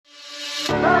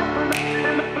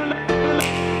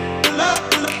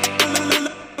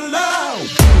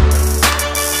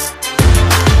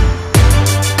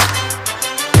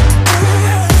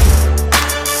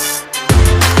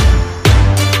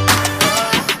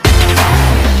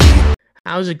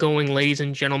How's it going, ladies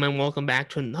and gentlemen? Welcome back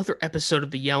to another episode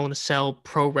of the Yell in a Cell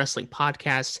Pro Wrestling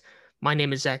Podcast. My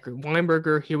name is Zachary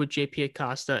Weinberger here with JP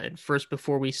Acosta. And first,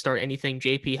 before we start anything,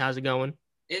 JP, how's it going?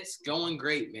 It's going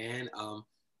great, man.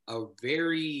 A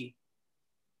very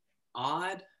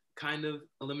odd kind of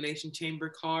elimination chamber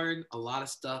card. A lot of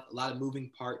stuff, a lot of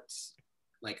moving parts,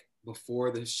 like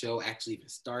before the show actually even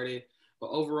started. But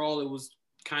overall, it was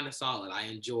kind of solid. I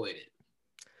enjoyed it.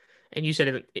 And you said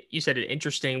it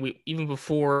interesting. We even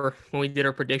before when we did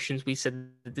our predictions, we said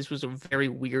that this was a very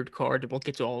weird card, and we'll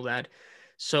get to all that.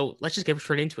 So let's just get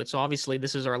straight into it. So obviously,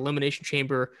 this is our Elimination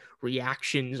Chamber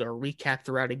reactions, our recap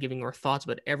throughout, and giving our thoughts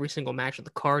about every single match of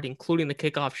the card, including the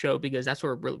kickoff show, because that's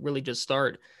where it really just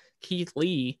started. Keith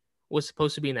Lee was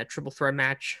supposed to be in that triple threat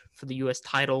match for the U.S.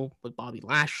 title with Bobby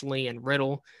Lashley and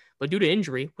Riddle, but due to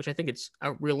injury, which I think it's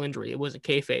a real injury, it wasn't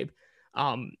kayfabe.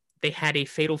 They had a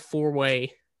fatal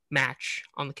four-way match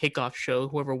on the kickoff show.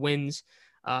 Whoever wins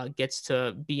gets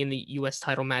to be in the U.S.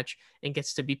 title match and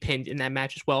gets to be pinned in that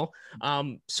match as well.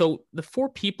 So the four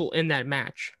people in that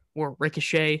match were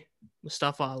Ricochet,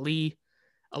 Mustafa Ali,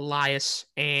 Elias,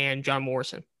 and John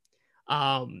Morrison.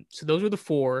 So those were the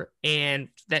four, and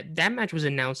that match was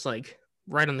announced like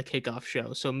right on the kickoff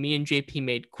show. So me and JP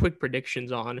made quick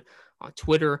predictions on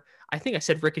Twitter. I think I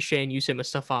said Ricochet and you said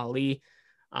Mustafa Ali.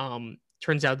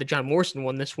 Turns out that John Morrison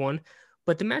won this one.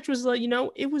 But the match was like,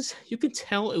 you could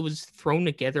tell it was thrown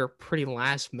together pretty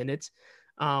last minute.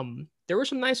 There were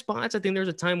some nice spots. I think there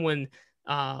was a time when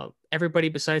everybody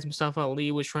besides Mustafa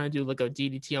Ali was trying to do like a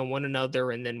DDT on one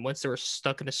another. And then once they were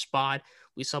stuck in a spot,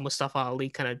 we saw Mustafa Ali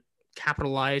kind of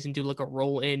capitalize and do like a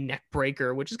roll in neck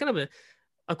breaker, which is kind of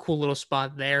a cool little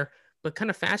spot there. But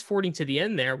kind of fast forwarding to the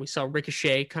end there, we saw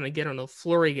Ricochet kind of get on a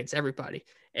flurry against everybody.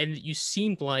 And you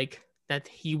seemed like that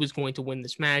he was going to win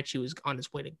this match. He was on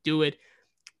his way to do it.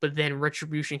 But then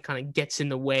Retribution kind of gets in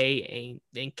the way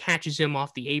and catches him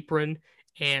off the apron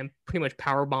and pretty much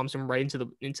power bombs him right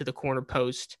into the corner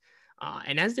post.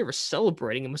 And as they were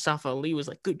celebrating, Mustafa Ali was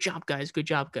like, "Good job, guys! Good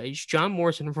job, guys!" John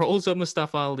Morrison rolls up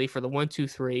Mustafa Ali for the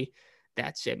 1-2-3.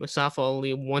 That's it. Mustafa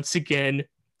Ali once again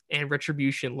and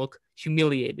Retribution look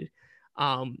humiliated.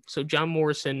 So John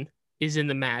Morrison is in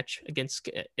the match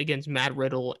against Matt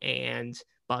Riddle and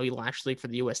Bobby Lashley for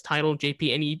the U.S. title.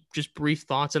 JP, any just brief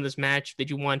thoughts on this match? Did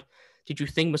you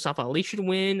think Mustafa Ali should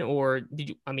win, or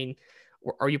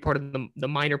are you part of the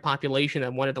minor population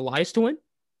that wanted Elias to win?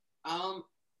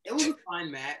 It was a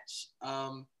fine match.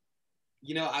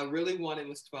 I really wanted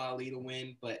Mustafa Ali to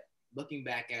win, but looking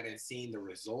back at it and seeing the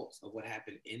results of what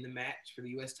happened in the match for the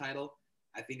U.S. title,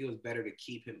 I think it was better to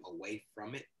keep him away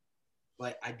from it.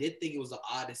 But I did think it was an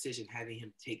odd decision having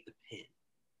him take the pin.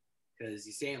 Because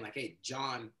he's saying like, hey,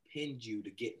 John pinned you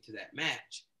to get into that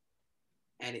match.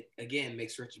 And it, again,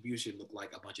 makes Retribution look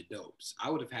like a bunch of dopes. I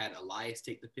would have had Elias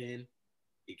take the pin.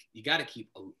 You got to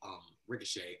keep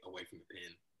Ricochet away from the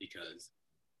pin because,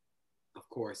 of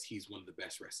course, he's one of the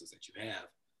best wrestlers that you have.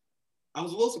 I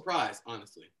was a little surprised,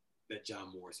 honestly, that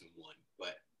John Morrison won.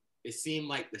 But it seemed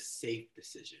like the safe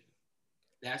decision.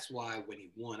 That's why when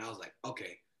he won, I was like,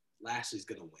 okay, Lashley's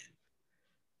going to win.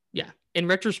 Yeah. In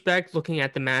retrospect, looking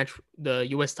at the match, the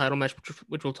U.S. title match,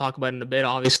 which we'll talk about in a bit,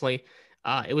 obviously,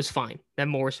 it was fine that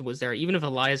Morrison was there. Even if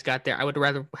Elias got there, I would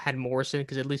rather had Morrison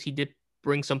because at least he did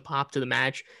bring some pop to the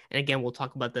match. And again, we'll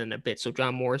talk about that in a bit. So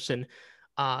John Morrison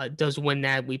does win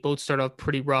that. We both start off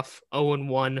pretty rough,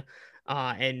 0-1,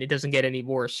 and it doesn't get any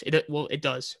worse. It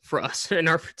does for us in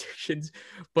our predictions.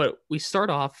 But we start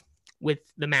off with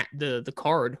the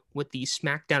card with the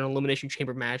SmackDown Elimination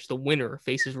Chamber match. The winner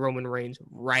faces Roman Reigns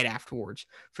right afterwards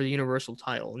for the Universal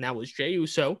title. And that was Jey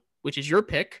Uso, which is your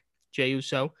pick, Jey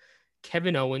Uso,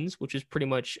 Kevin Owens, which is pretty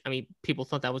much, people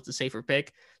thought that was the safer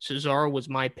pick. Cesaro was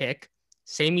my pick.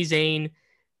 Sami Zayn,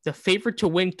 the favorite to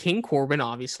win, King Corbin,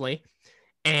 obviously.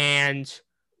 And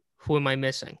who am I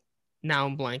missing? Now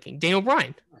I'm blanking. Daniel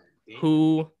Bryan,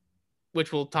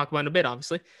 which we'll talk about in a bit,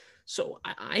 obviously. So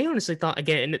I honestly thought,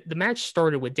 again, the match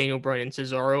started with Daniel Bryan and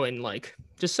Cesaro and like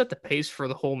just set the pace for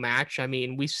the whole match. I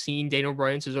mean, we've seen Daniel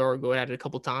Bryan and Cesaro go at it a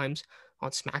couple times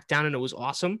on SmackDown and it was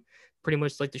awesome. Pretty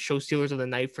much like the show stealers of the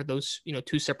night for those,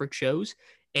 two separate shows.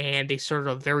 And they started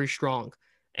off very strong.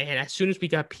 And as soon as we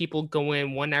got people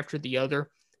going one after the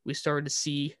other, we started to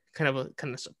see kind of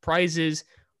surprises,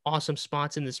 awesome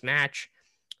spots in this match.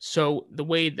 So the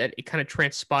way that it kind of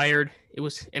transpired, it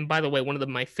was, and by the way, one of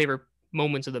my favorite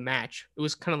moments of the match, it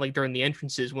was kind of like during the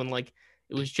entrances when like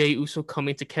it was Jey Uso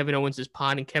coming to Kevin Owens'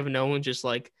 pod and Kevin Owens just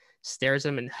like stares at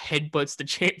him and headbutts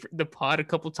the pod a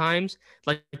couple times.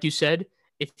 Like you said,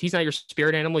 if he's not your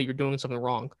spirit animal, you're doing something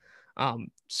wrong.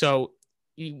 So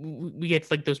we get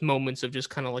like those moments of just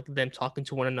kind of like them talking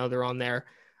to one another on there.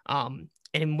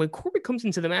 And when Corbin comes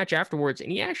into the match afterwards,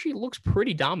 and he actually looks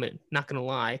pretty dominant, not gonna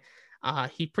lie.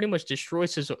 He pretty much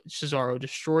destroys Cesaro,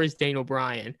 destroys Daniel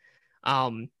Bryan.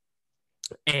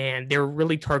 And they're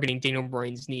really targeting Daniel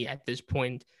Bryan's knee at this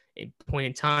point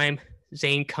in time.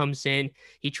 Zayn comes in.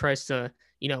 He tries to,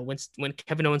 when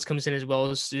Kevin Owens comes in as well,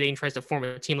 as Zayn tries to form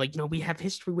a team, like, we have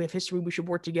history, we should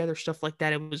work together, stuff like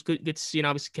that. It was good to see. And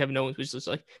obviously Kevin Owens was just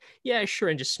like, yeah, sure,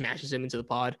 and just smashes him into the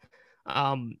pod.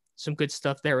 Some good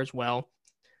stuff there as well.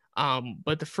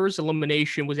 But the first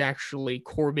elimination was actually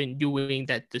Corbin doing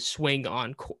the swing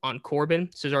on Corbin.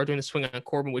 Cesaro doing the swing on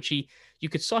Corbin, which you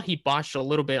could saw he botched a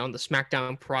little bit on the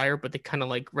SmackDown prior, but they kind of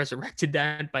like resurrected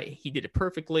that. But he did it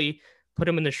perfectly, put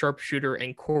him in the sharpshooter,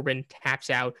 and Corbin taps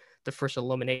out the first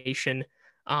elimination.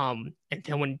 And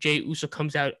then when Jey Uso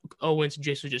comes out, Owens and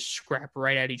Jey Uso just scrap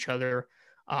right at each other.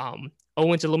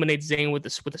 Owens eliminates Zayn with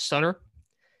a stunner,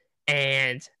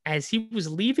 and as he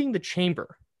was leaving the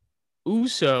chamber,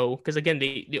 Uso, because again,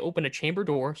 they open a chamber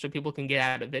door so people can get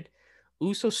out of it.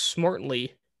 Uso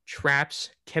smartly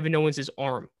traps Kevin Owens'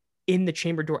 arm in the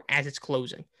chamber door as it's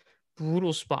closing.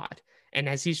 Brutal spot. And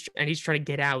as he's trying to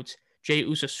get out, Jey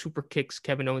Uso super kicks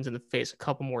Kevin Owens in the face a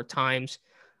couple more times,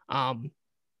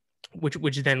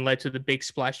 which then led to the big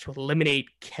splash to eliminate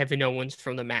Kevin Owens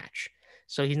from the match.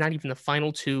 So he's not even the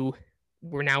final two.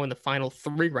 We're now in the final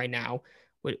three right now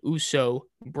with Uso,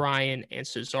 Bryan, and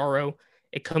Cesaro.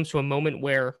 It comes to a moment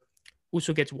where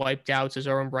Uso gets wiped out,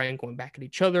 Cesaro and Bryan going back at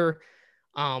each other.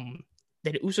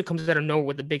 Then Uso comes out of nowhere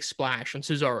with a big splash on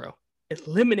Cesaro.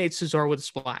 Eliminates Cesaro with a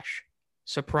splash.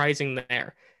 Surprising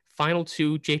there. Final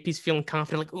two, JP's feeling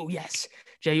confident, like, oh, yes,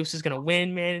 Jey Uso's going to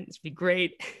win, man. It's be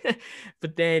great.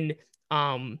 But then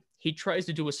he tries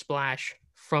to do a splash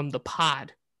from the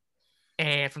pod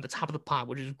and from the top of the pod,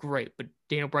 which is great. But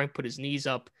Daniel Bryan put his knees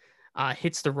up,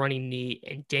 hits the running knee,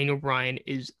 and Daniel Bryan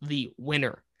is the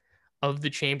winner of the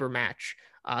chamber match.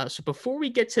 So before we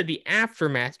get to the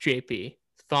aftermath, JP,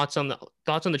 thoughts on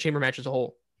the chamber match as a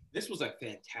whole? This was a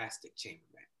fantastic chamber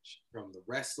match. From the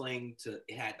wrestling to,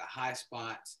 it had the high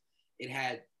spots.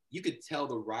 You could tell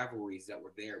the rivalries that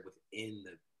were there within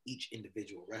each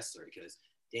individual wrestler, because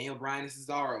Daniel Bryan and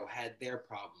Cesaro had their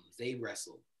problems. They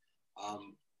wrestled.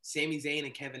 Sami Zayn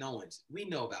and Kevin Owens. We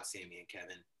know about Sami and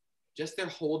Kevin. Just their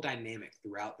whole dynamic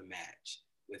throughout the match,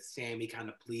 with Sami kind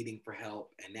of pleading for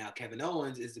help, and now Kevin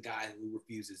Owens is the guy who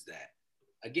refuses that.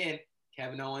 Again,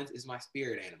 Kevin Owens is my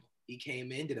spirit animal. He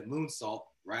came in, did a moonsault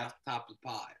right off the top of the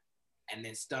pod, and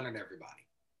then stunned everybody.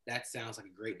 That sounds like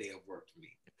a great day of work to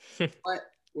me. But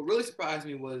what really surprised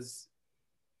me was,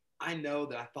 I know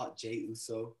that I thought Jey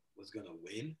Uso was going to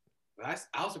win, but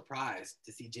I was surprised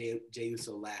to see Jey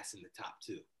Uso last in the top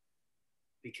two,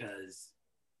 because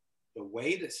the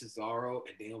way that Cesaro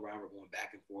and Daniel Bryan were going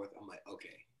back and forth, I'm like,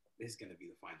 okay, this is going to be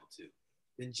the final two.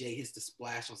 Then Jey hits the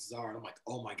splash on Cesaro, and I'm like,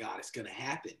 oh my God, it's going to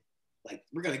happen. Like,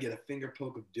 we're going to get a finger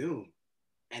poke of doom.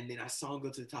 And then I saw him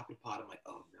go to the top of the pod. I'm like,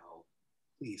 oh no,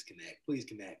 please connect, please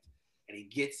connect. And he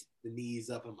gets the knees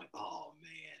up. I'm like, oh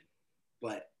man.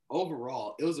 But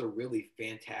overall, it was a really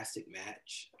fantastic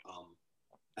match.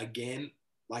 Again,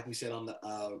 like we said on the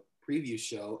preview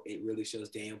show, it really shows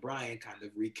Daniel Bryan kind of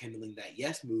rekindling that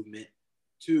yes movement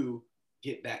to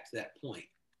get back to that point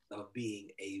of being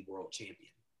a world champion.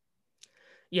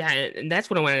 Yeah, and that's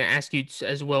what I wanted to ask you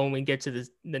as well when we get to the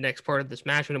next part of this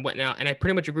match and whatnot. And I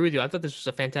pretty much agree with you. I thought this was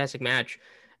a fantastic match.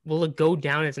 Will it go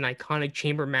down as an iconic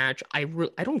chamber match? I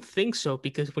don't think so,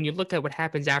 because when you look at what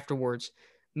happens afterwards,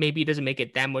 maybe it doesn't make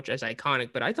it that much as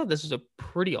iconic. But I thought this was a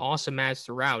pretty awesome match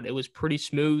throughout. It was pretty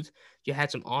smooth. You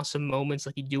had some awesome moments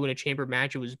like you do in a chamber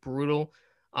match. It was brutal.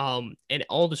 And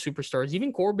all the superstars,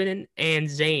 even Corbin and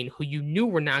Zayn, who you knew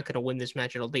were not going to win this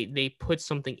match at all, they put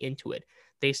something into it.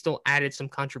 They still added some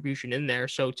contribution in there.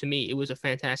 So to me, it was a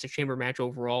fantastic chamber match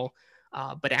overall.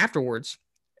 But afterwards,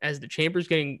 as the chamber's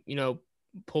getting,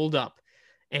 pulled up,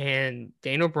 and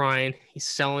Daniel Bryan, he's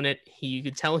selling it. You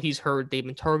could tell he's hurt. They've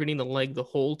been targeting the leg the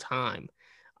whole time.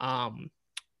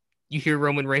 You hear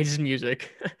Roman Reigns'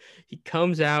 music. He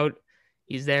comes out.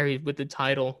 He's there. He's with the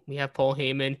title. We have Paul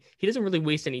Heyman. He doesn't really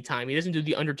waste any time. He doesn't do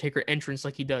the Undertaker entrance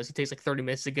like he does. He takes like 30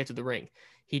 minutes to get to the ring.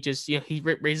 He just, he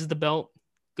raises the belt,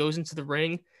 goes into the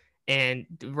ring, and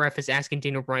the ref is asking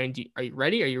Daniel Bryan, are you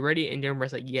ready? Are you ready? And Daniel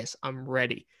Bryan's like, yes, I'm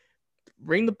ready.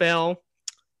 Ring the bell.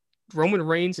 Roman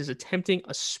Reigns is attempting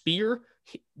a spear.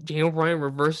 Daniel Bryan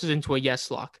reverses into a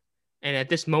yes lock. And at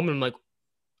this moment, I'm like,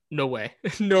 no way.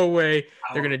 No way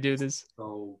they're going to do this.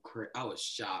 So I was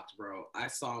shocked, bro. I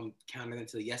saw him counter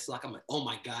into the yes lock. I'm like, oh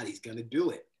my God, he's going to do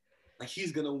it. Like,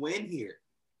 he's going to win here.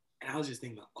 And I was just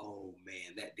thinking, oh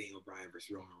man, that Daniel Bryan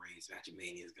versus Roman Reigns match at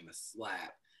Mania is gonna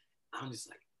slap. I'm just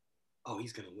like, oh,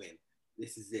 he's gonna win.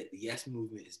 This is it. The Yes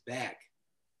Movement is back.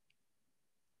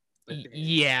 But then,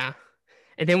 Yeah.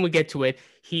 And then we get to it.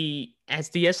 He, as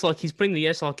the S lock, he's putting the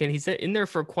S lock in. He's in there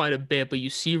for quite a bit, but you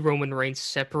see Roman Reigns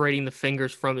separating the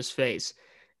fingers from his face.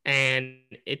 And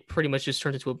it pretty much just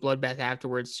turns into a bloodbath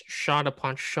afterwards. Shot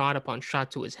upon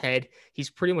shot to his head. He's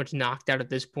pretty much knocked out at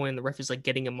this point. And the ref is like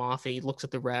getting him off. And he looks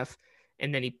at the ref.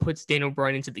 And then he puts Daniel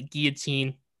Bryan into the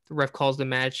guillotine. The ref calls the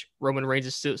match. Roman Reigns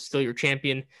is still your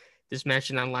champion. This match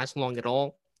did not last long at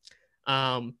all.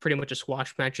 Pretty much a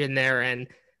squash match in there. And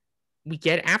we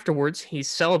get afterwards, he's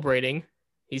celebrating.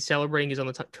 He's celebrating. He's on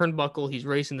the turnbuckle. He's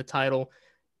racing the title.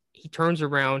 He turns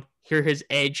around. Here his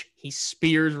Edge. He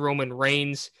spears Roman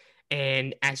Reigns.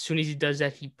 And as soon as he does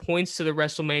that, he points to the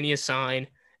WrestleMania sign.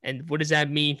 And what does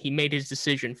that mean? He made his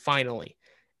decision finally.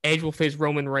 Edge will face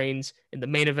Roman Reigns in the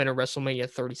main event of WrestleMania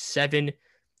 37.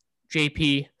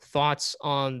 JP, thoughts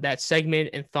on that segment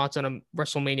and thoughts on a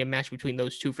WrestleMania match between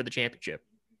those two for the championship?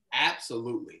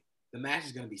 absolutely, the match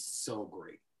is gonna be so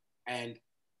great. And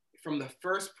from the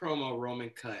first promo Roman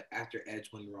cut after Edge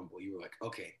won the Rumble, you were like,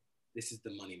 okay, this is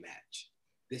the money match.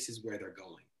 This is where they're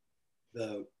going.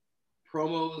 The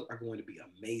promos are going to be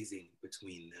amazing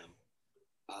between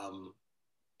them.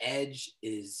 Edge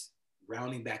is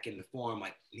rounding back into form,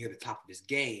 like near the top of his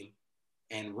game,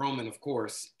 and Roman, of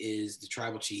course, is the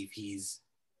tribal chief. He's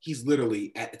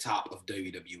literally at the top of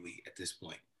WWE at this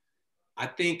point. I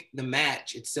think the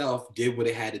match itself did what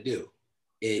it had to do.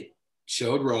 It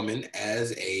showed Roman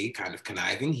as a kind of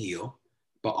conniving heel,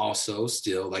 but also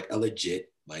still like a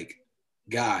legit like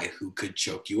guy who could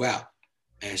choke you out,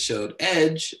 and showed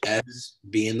Edge as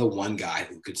being the one guy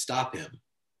who could stop him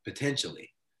potentially.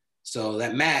 So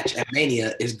that match at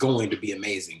Mania is going to be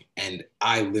amazing, and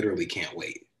I literally can't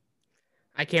wait.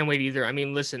 I can't wait either. I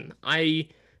mean, listen, I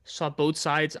saw both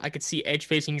sides. I could see Edge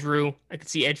facing Drew. I could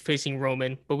see Edge facing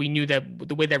Roman, but we knew that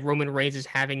the way that Roman Reigns is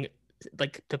having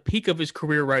like the peak of his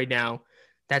career right now,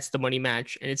 that's the money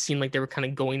match. And it seemed like they were kind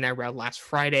of going that route last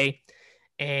Friday.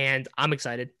 And I'm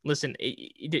excited. Listen,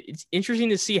 it's interesting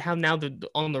to see how now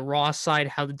on the Raw side,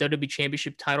 how the WWE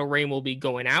Championship title reign will be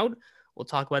going out. We'll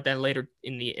talk about that later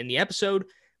in the episode.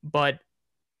 But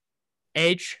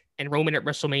Edge and Roman at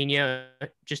WrestleMania,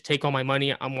 just take all my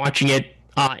money. I'm watching it.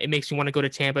 It makes me want to go to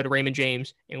Tampa to Raymond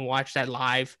James and watch that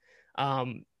live.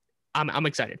 I'm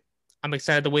excited. I'm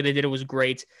excited. The way they did it was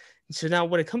great. So now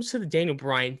when it comes to the Daniel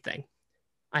Bryan thing,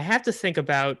 I have to think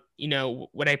about,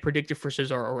 what I predicted for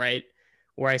Cesaro, right?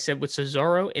 Where I said with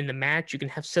Cesaro in the match, you can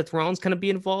have Seth Rollins kind of be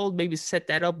involved, maybe set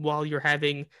that up while you're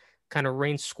having kind of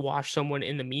Reigns squash someone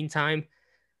in the meantime.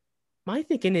 My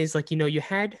thinking is like, you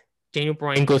had Daniel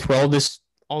Bryan go through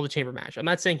all the chamber match. I'm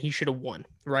not saying he should have won,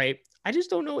 right? I just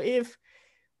don't know if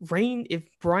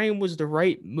Bryan was the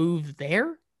right move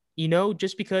there,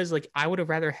 just because like I would have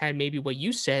rather had maybe what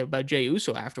you said about Jey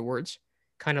Uso afterwards,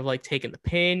 kind of like taking the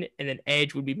pin, and then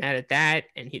Edge would be mad at that,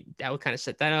 and that would kind of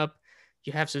set that up.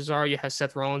 You have Cesaro, you have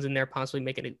Seth Rollins in there, possibly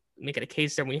making a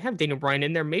case there. When you have Daniel Bryan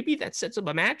in there, maybe that sets up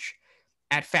a match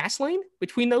at Fastlane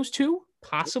between those two.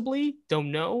 Possibly,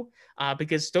 don't know,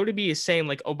 because WWE is saying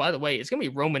like, oh, by the way, it's gonna be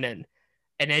Roman and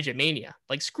Edge at Mania.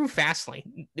 Like, screw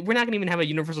Fastlane. We're not gonna even have a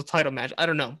Universal title match. I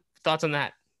don't know. Thoughts on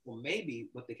that? Well, maybe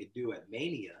what they could do at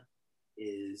Mania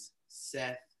is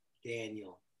Seth,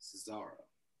 Daniel, Cesaro,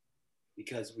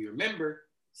 because we remember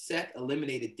Seth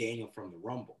eliminated Daniel from the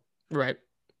Rumble. Right.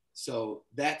 So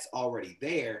that's already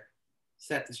there.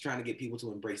 Seth is trying to get people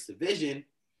to embrace the vision,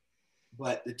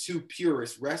 but the two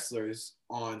purest wrestlers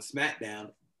on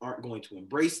SmackDown aren't going to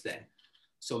embrace that.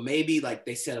 So maybe like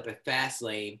they set up a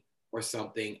Fastlane or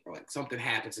something, or like something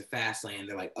happens at Fastlane.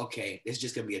 They're like, okay, it's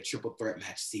just going to be a triple threat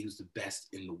match to see who's the best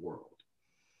in the world.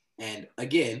 And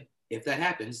again, if that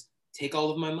happens, take all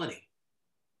of my money,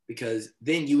 because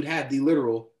then you would have the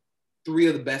literal three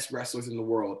of the best wrestlers in the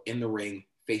world in the ring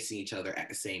facing each other at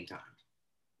the same time.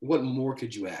 What more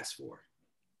could you ask for?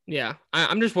 Yeah,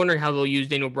 I'm just wondering how they'll use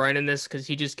Daniel Bryan in this, because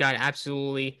he just got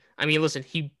absolutely. I mean, listen,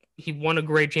 he won a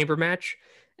great chamber match,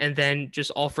 and then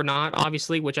just all for naught,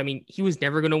 obviously. Which, I mean, he was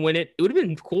never going to win it. It would have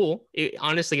been cool.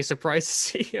 Honestly, a surprise to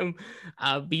see him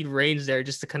beat Reigns there,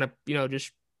 just to kind of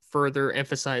just further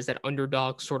emphasize that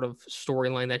underdog sort of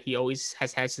storyline that he always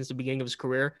has had since the beginning of his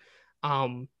career.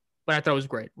 But I thought it was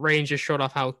great. Reigns just showed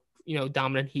off how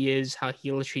dominant he is, how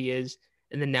heelish he is,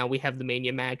 and then now we have the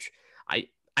Mania match.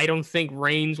 I don't think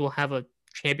Reigns will have a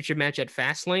championship match at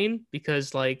Fastlane,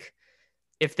 because like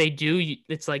if they do,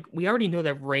 it's like we already know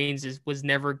that Reigns was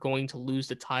never going to lose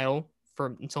the title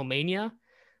until Mania.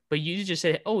 But you just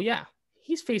said, oh yeah,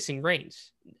 he's facing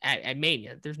Reigns at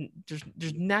Mania. There's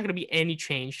not going to be any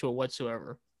change to it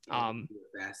whatsoever.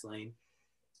 Fastlane.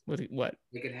 What?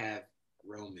 They could have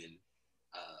Roman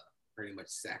pretty much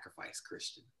sacrifice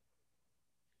Christian.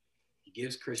 He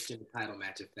gives Christian the title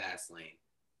match at Fastlane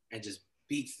and just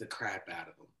beats the crap out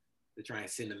of him to try and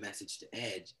send a message to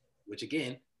Edge, which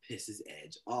again pisses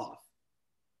Edge off.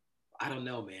 I don't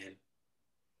know, man.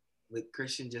 With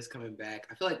Christian just coming back,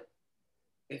 I feel like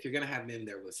if you're gonna have him in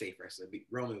there with a safe wrestler,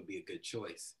 Roman would be a good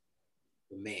choice.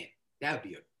 But man, that would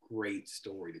be a great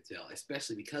story to tell,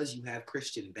 especially because you have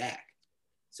Christian back.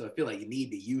 So I feel like you need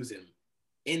to use him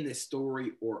in this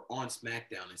story or on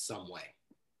SmackDown in some way.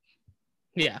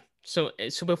 Yeah. So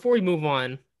before we move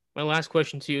on, my last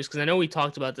question to you is, because I know we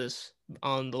talked about this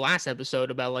on the last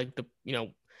episode about like the,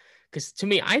 because to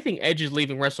me, I think Edge is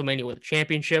leaving WrestleMania with a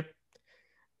championship.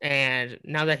 And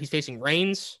now that he's facing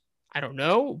Reigns, I don't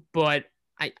know, but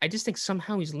I just think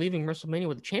somehow he's leaving WrestleMania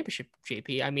with a championship,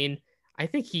 JP. I mean, I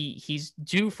think he's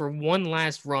due for one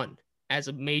last run as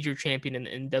a major champion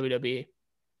in WWE.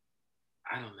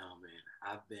 I don't know,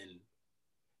 man.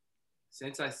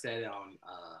 Since I said it on,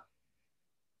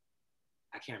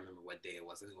 I can't remember what day it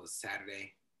was. I think it was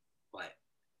Saturday, but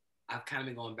I've kind of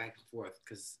been going back and forth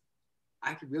because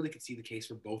I could see the case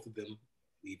for both of them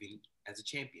leaving as a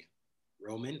champion.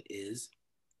 Roman is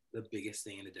the biggest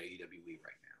thing in the WWE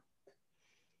right now,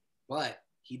 but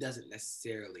he doesn't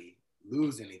necessarily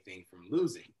lose anything from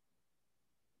losing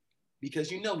because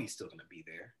he's still going to be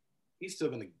there. He's still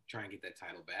going to try and get that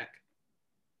title back.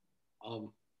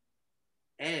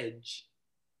 Edge,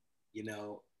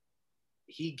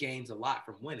 he gains a lot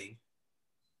from winning.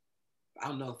 I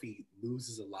don't know if he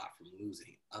loses a lot from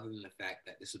losing, other than the fact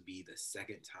that this would be the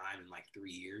second time in like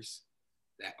 3 years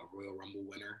that a Royal Rumble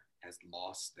winner has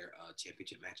lost their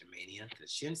championship match at Mania,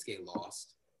 because Shinsuke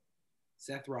lost,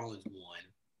 Seth Rollins won,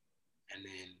 and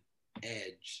then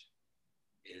Edge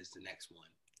is the next one.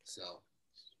 So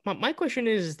my question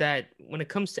is that when it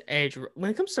comes to Edge,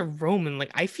 when it comes to Roman,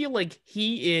 like I feel like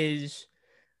he's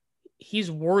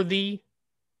worthy,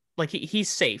 like he's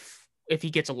safe if he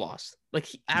gets a loss. Like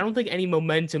I don't think any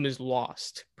momentum is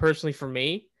lost personally for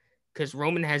me, because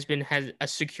Roman has a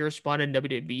secure spot in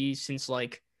WWE since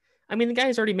the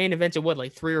guy's already main evented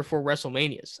like 3 or 4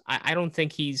 WrestleManias. I don't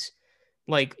think he's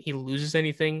like he loses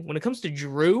anything. When it comes to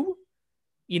Drew,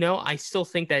 I still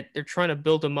think that they're trying to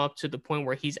build him up to the point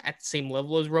where he's at the same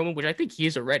level as Roman, which I think he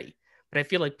is already. But I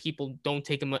feel like people don't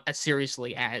take him as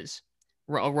seriously as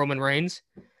Roman Reigns.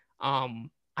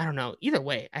 I don't know. Either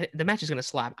way, the match is going to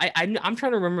slap. I'm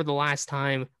trying to remember the last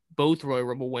time both Royal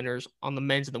Rumble winners on the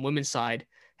men's and the women's side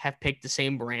have picked the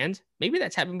same brand. Maybe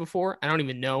that's happened before. I don't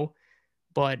even know.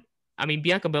 But,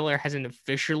 Bianca Belair hasn't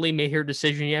officially made her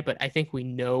decision yet, but I think we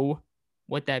know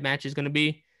what that match is going to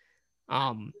be.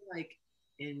 Like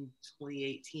in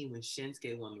 2018 when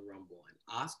Shinsuke won the Rumble and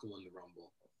Asuka won the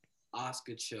Rumble,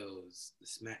 Asuka chose the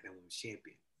SmackDown Women's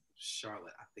Champion,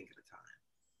 Charlotte, I think, at the time.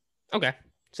 Okay.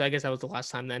 So I guess that was the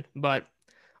last time then. But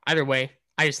either way,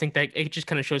 I just think that it just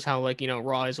kind of shows how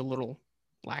Raw is a little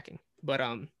lacking. But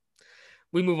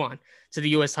we move on to the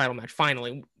U.S. title match.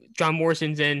 Finally, John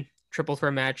Morrison's in triple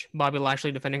threat match. Bobby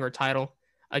Lashley defending her title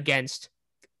against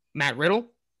Matt Riddle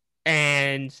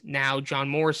and now John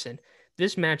Morrison.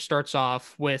 This match starts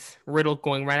off with Riddle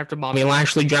going right after Bobby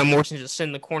Lashley. John Morrison just sitting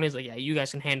in the corner. He's like, yeah, you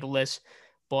guys can handle this.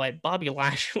 But Bobby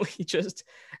Lashley just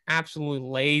absolutely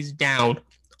lays down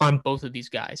on both of these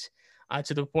guys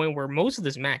to the point where most of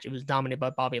this match, it was dominated by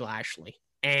Bobby Lashley.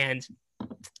 And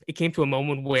it came to a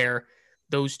moment where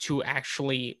those two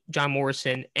actually, John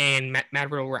Morrison and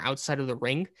Matt Riddle, were outside of the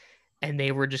ring. And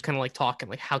they were just kind of like talking,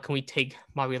 like, how can we take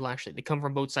Bobby Lashley? They come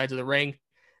from both sides of the ring.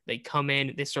 They come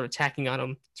in, they start attacking on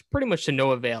him. It's pretty much to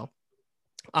no avail.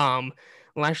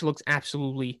 Lashley looks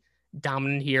absolutely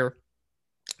dominant here.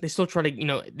 They still try to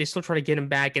get him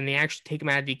back, and they actually take him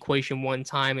out of the equation one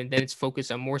time, and then it's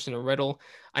focused on Morrison and Riddle.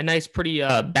 A nice, pretty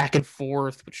back and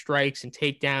forth with strikes and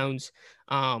takedowns.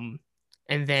 And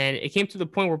then it came to the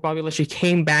point where Bobby Lashley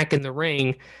came back in the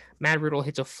ring. Matt Riddle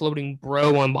hits a floating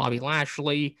bro on Bobby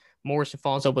Lashley. Morrison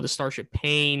follows up with a Starship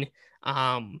Pain.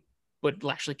 But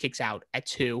Lashley kicks out at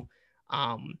 2.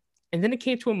 And then it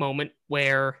came to a moment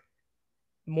where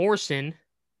Morrison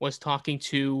was talking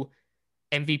to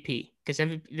MVP, because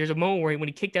there's a moment where when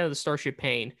he kicked out of the Starship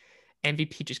Pain,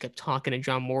 MVP just kept talking to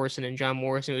John Morrison, and John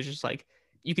Morrison was just like,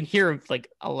 you can hear him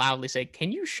like loudly say,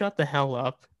 "Can you shut the hell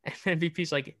up?" And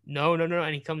MVP's like, no.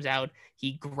 And he comes out,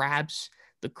 he grabs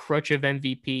the crutch of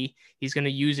MVP. He's going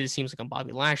to use it seems like on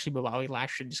Bobby Lashley, but Bobby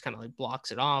Lashley just kind of like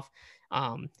blocks it off.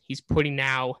 He's putting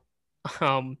now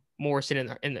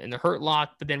Morrison in the hurt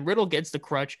lock, but then Riddle gets the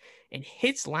crutch and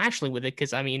hits Lashley with it.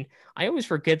 Because I mean, I always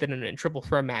forget that in a triple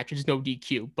threat match, it's no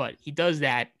DQ, but he does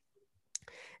that,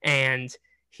 and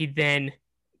he then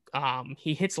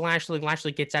he hits Lashley.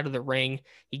 Lashley gets out of the ring.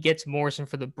 He gets Morrison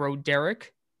for the Bro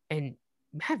Derek, and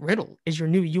Matt Riddle is your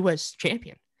new U.S.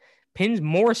 champion. Pins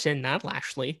Morrison, not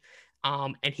Lashley,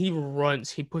 and he runs.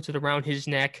 He puts it around his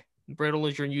neck. Riddle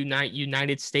is your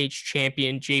United States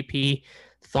champion. JP,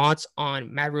 thoughts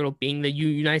on Matt Riddle being the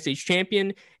United States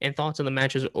champion, and thoughts on the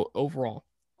matches overall?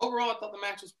 Overall, I thought the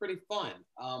match was pretty fun.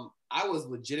 I was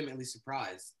legitimately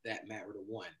surprised that Matt Riddle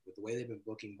won with the way they've been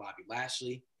booking Bobby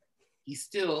Lashley. He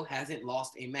still hasn't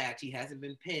lost a match. He hasn't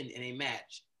been pinned in a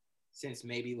match since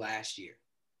maybe last year,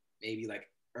 maybe like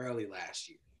early last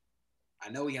year. I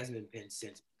know he hasn't been pinned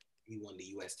since he won the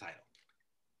U.S. title.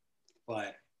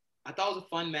 But I thought it was a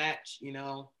fun match, you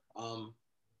know.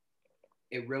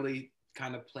 It really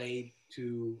kind of played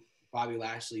to Bobby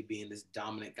Lashley being this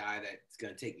dominant guy that's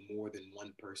going to take more than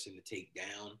one person to take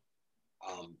down.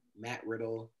 Matt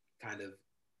Riddle kind of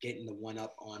getting the one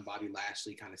up on Bobby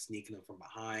Lashley, kind of sneaking him from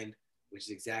behind, which is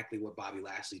exactly what Bobby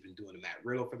Lashley's been doing to Matt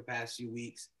Riddle for the past few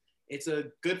weeks. It's a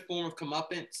good form of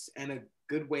comeuppance and a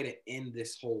good way to end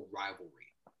this whole rivalry.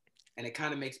 And it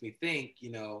kind of makes me think,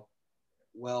 you know,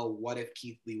 well, what if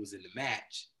Keith Lee was in the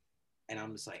match? And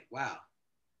I'm just like, wow,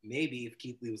 maybe if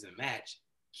Keith Lee was in a match,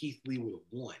 Keith Lee would have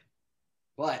won.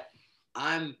 But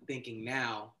I'm thinking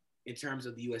now, in terms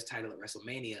of the U.S. title at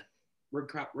WrestleMania, we're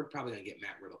probably going to get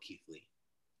Matt Riddle, Keith Lee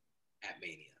at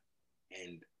Mania.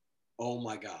 And, oh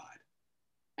my God,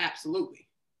 absolutely.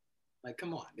 Like,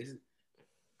 come on.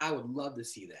 I would love to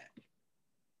see that.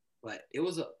 But it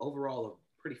was overall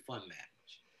a pretty fun match.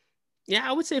 Yeah,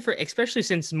 I would say especially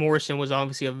since Morrison was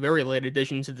obviously a very late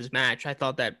addition to this match, I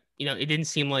thought that, you know, it didn't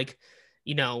seem like,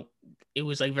 you know, it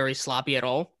was like very sloppy at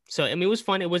all. So, I mean, it was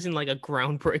fun. It wasn't like a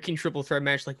groundbreaking triple threat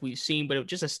match like we've seen, but it was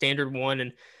just a standard one.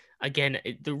 And again,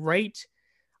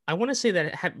 I want to say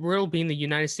that Riddle being the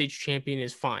United States champion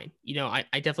is fine. You know, I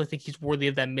definitely think he's worthy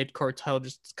of that mid-card title,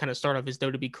 just to kind of start off his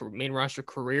WWE main roster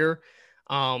career.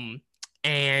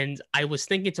 And I was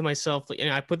thinking to myself,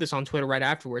 and I put this on Twitter right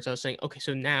afterwards. I was saying, okay,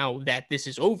 so now that this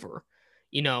is over,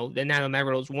 you know, then now that Matt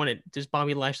Riddle's won it, does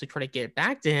Bobby Lashley try to get it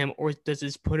back to him, or does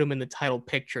this put him in the title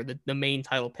picture, the main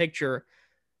title picture?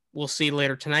 We'll see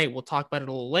later tonight. We'll talk about it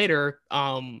a little later.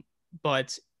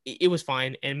 But it was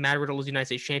fine. And Matt Riddle was United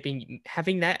States champion.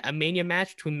 Having a Mania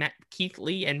match between Keith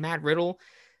Lee and Matt Riddle,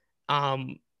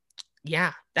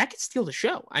 yeah, that could steal the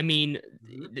show. I mean,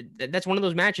 that's one of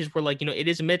those matches where, like, you know, it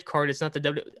is a mid card. It's not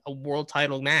a world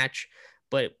title match,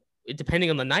 but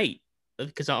depending on the night,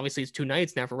 because obviously it's 2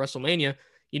 nights now for WrestleMania,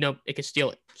 you know, it could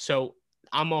steal it. So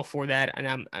I'm all for that,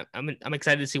 and I'm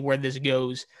excited to see where this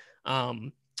goes.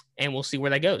 And we'll see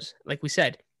where that goes, like we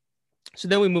said. So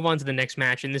then we move on to the next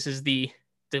match, and this is the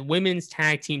women's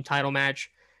tag team title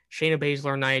match. Shayna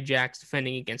Baszler and Nia Jax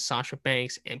defending against Sasha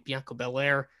Banks and Bianca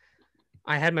Belair.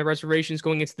 I had my reservations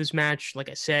going into this match, like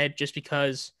I said, just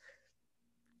because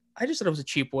I just thought it was a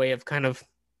cheap way of kind of,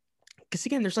 because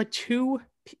again, there's like 2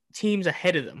 teams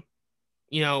ahead of them.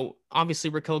 You know,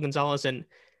 obviously Raquel Gonzalez and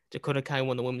Dakota Kai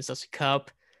won the Women's Dusty Cup.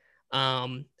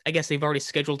 I guess they've already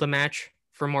scheduled a match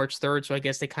for March 3rd, so I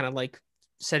guess they kind of like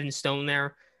set in stone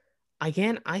there.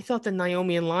 Again, I thought that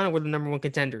Naomi and Lana were the number 1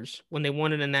 contenders when they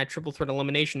won it in that triple threat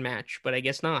elimination match, but I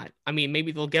guess not. I mean,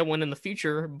 maybe they'll get one in the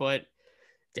future, but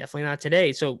definitely not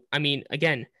today. So, I mean,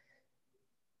 again,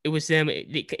 it was them.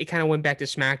 It kind of went back to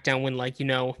SmackDown when, like, you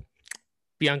know,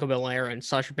 Bianca Belair and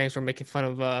Sasha Banks were making fun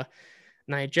of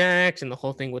Nia Jax and the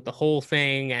whole thing with the whole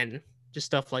thing and just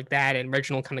stuff like that. And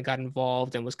Reginald kind of got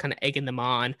involved and was kind of egging them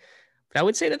on. But I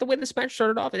would say that the way this match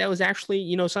started off, that was actually,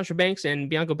 you know, Sasha Banks and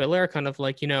Bianca Belair kind of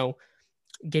like, you know,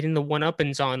 getting the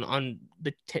one-uppings on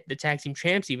the tag team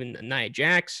champs, even Nia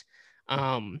Jax.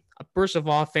 A burst of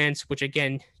offense, which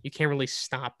again, you can't really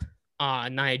stop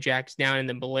Nia Jax down, and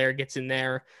then Belair gets in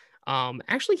there.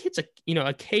 Actually hits a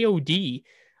KOD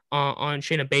on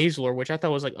Shayna Baszler, which I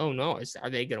thought was like, oh no, are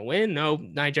they gonna win? No,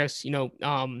 Nia Jax,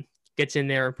 gets in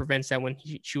there and prevents that when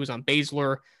she was on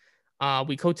Baszler.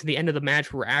 We go to the end of the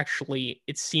match where actually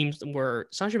it seems where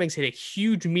Sasha Banks hit a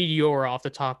huge meteor off the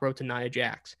top rope to Nia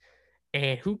Jax.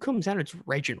 And who comes out? It's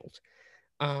Reginald.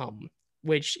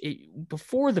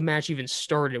 Before the match even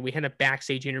started, we had a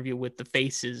backstage interview with the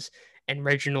Faces, and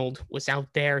Reginald was out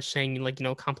there saying, like, you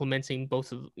know, complimenting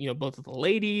both of the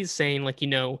ladies, saying, like, you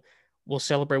know, we'll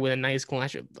celebrate with a nice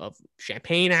glass of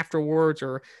champagne afterwards,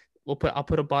 or I'll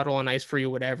put a bottle on ice for you,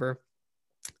 whatever.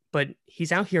 But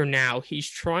he's out here now. He's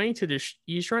trying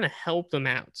to help them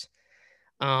out.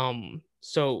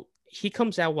 So he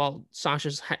comes out while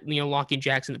Sasha's, locking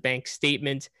Jax in the bank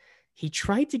statement. He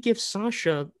tried to give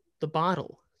Sasha the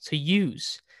bottle to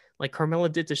use, like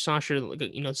Carmella did to Sasha,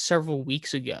 several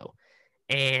weeks ago.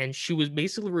 And she was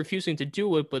basically refusing to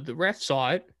do it, but the ref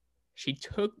saw it. He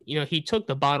took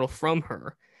the bottle from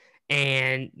her,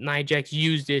 and Nia Jax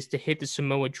used this to hit the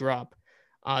Samoan drop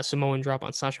on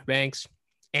Sasha Banks.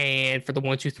 And for the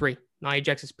 1-2-3, Nia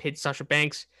Jax has pinned Sasha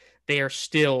Banks. They are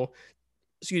still,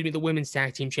 the women's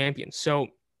tag team champions. So,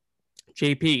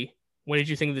 JP, what did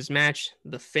you think of this match?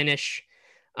 The finish,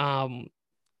 um,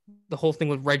 the whole thing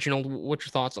with Reginald. What's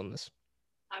your thoughts on this?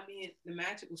 I mean, the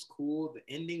match was cool.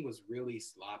 The ending was really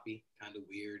sloppy, kind of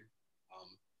weird.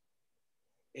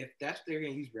 If that's what they're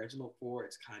going to use Reginald for,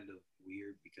 it's kind of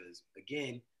weird because,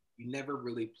 again, you never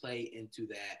really play into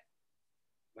that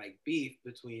like beef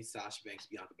between Sasha Banks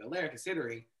and Bianca Belair,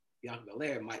 considering Bianca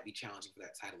Belair might be challenging for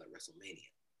that title at WrestleMania.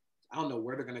 I don't know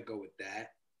where they're going to go with that.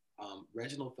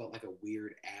 Reginald felt like a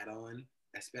weird add-on,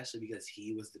 especially because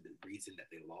he was the reason that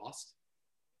they lost.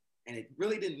 And it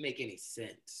really didn't make any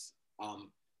sense.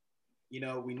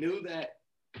 We knew that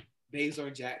Baszler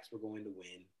and Jax were going to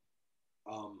win.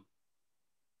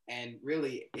 And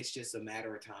really, it's just a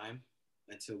matter of time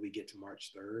until we get to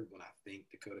March 3rd when I think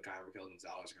Dakota Kai and Raquel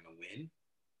Gonzalez are going to win.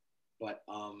 But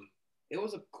it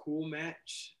was a cool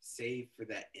match, save for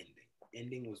that ending.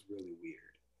 Ending was really weird.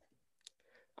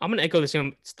 I'm going to echo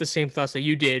the same thoughts that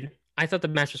you did. I thought the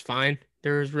match was fine.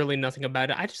 There was really nothing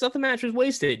about it. I just thought the match was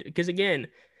wasted because, again,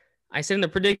 I said in the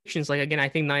predictions, I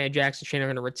think Nia Jax and Shayna are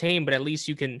going to retain, but at least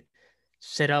you can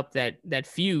set up that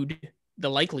feud, the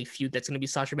likely feud that's going to be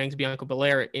Sasha Banks, Bianca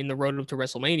Belair in the road to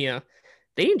WrestleMania.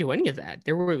 They didn't do any of that.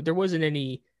 There wasn't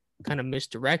any kind of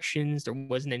misdirections. There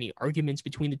wasn't any arguments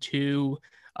between the two.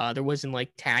 There wasn't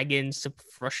like tag-ins to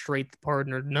frustrate the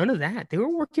partner. None of that. They were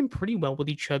working pretty well with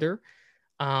each other.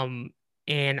 And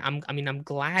I'm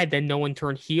glad that no one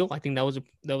turned heel. I think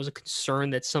that was a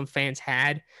concern that some fans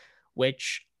had,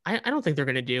 which I don't think they're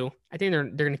going to do. I think they're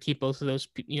going to keep both of those,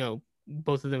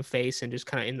 both of them face and just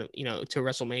kind of in the, to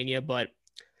WrestleMania. But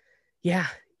yeah,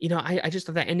 I just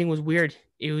thought that ending was weird.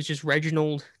 It was just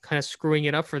Reginald kind of screwing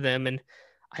it up for them. And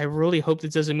I really hope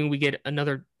this doesn't mean we get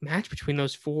another match between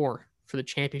those four for the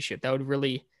championship. That would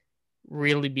really,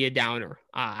 really be a downer.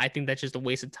 I think that's just a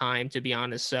waste of time, to be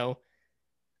honest. So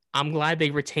I'm glad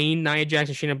they retained Nia Jax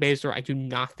and Shayna Baszler. I do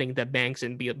not think that Banks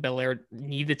and Belair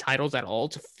need the titles at all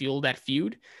to fuel that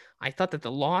feud. I thought that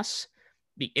the loss,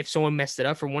 if someone messed it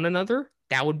up for one another,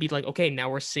 that would be like, okay, now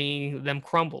we're seeing them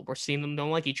crumble. We're seeing them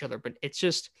don't like each other. But it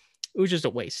was just a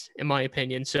waste, in my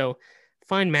opinion. So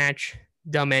fine match,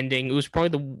 dumb ending. It was probably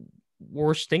the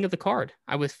worst thing of the card,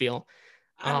 I would feel.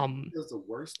 I don't think it was the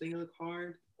worst thing of the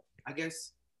card. I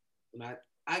guess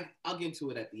I'll get into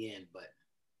it at the end, but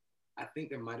I think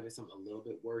there might have been something a little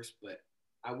bit worse. But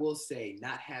I will say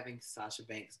not having Sasha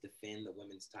Banks defend the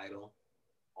women's title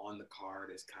on the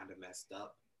card is kind of messed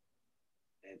up.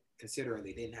 And considering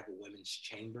they didn't have a women's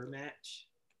chamber match.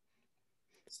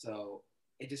 So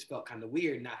it just felt kind of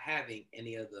weird not having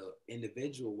any of the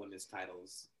individual women's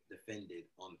titles defended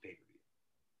on the pay-per-view.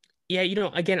 Yeah,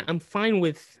 again, I'm fine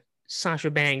with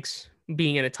Sasha Banks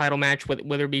being in a title match,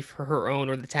 whether it be for her own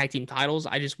or the tag team titles.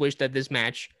 I just wish that this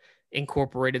match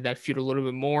incorporated that feud a little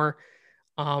bit more.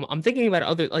 I'm thinking about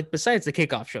other, besides the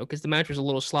kickoff show, because the match was a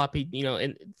little sloppy,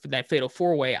 and for that fatal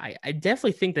 4-way, I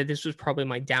definitely think that this was probably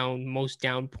my most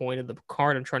down point of the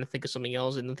card. I'm trying to think of something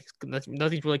else, and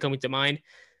nothing's really coming to mind.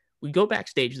 We go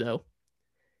backstage, though,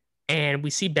 and we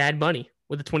see Bad Bunny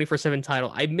with the 24/7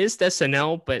 title. I missed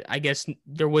SNL, but I guess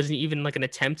there wasn't even an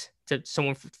attempt for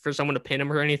someone to pin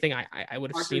him or anything. I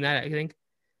would have seen that, I think.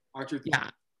 R-Truth.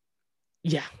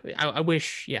 Yeah. I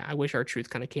wish R-Truth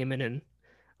kind of came in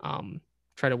and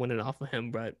try to win it off of him,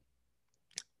 but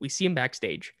we see him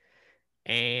backstage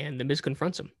and the Miz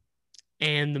confronts him,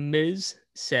 and the Miz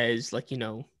says, what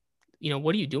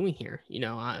are you doing here?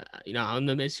 I'm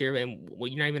the Miz here, and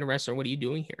you're not even a wrestler. What are you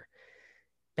doing here?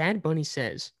 Bad Bunny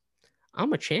says,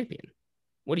 I'm a champion.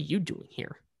 What are you doing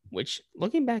here? Which,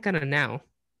 looking back on it now,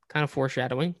 kind of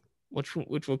foreshadowing, which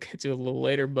we'll get to a little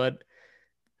later, but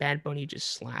Bad Bunny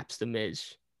just slaps the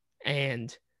Miz,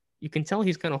 and you can tell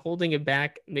he's kind of holding it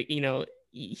back.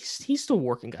 He's still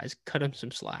working, guys. Cut him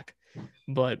some slack,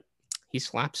 but he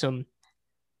slaps him,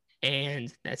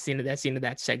 and that's the end of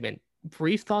that segment.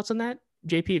 Brief thoughts on that,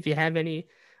 JP, if you have any,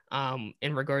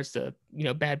 in regards to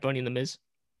Bad Bunny and the Miz.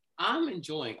 I'm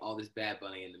enjoying all this Bad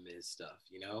Bunny and the Miz stuff.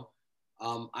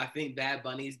 I think Bad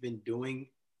Bunny's been doing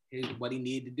what he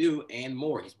needed to do and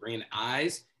more. He's bringing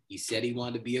eyes. He said he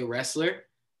wanted to be a wrestler.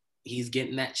 He's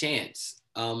getting that chance.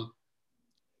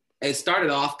 It started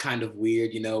off kind of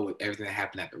weird, with everything that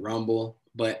happened at the Rumble,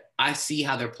 but I see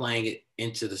how they're playing it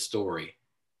into the story.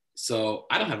 So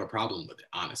I don't have a problem with it,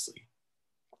 honestly.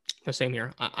 The same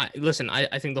here. Listen.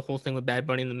 I think the whole thing with Bad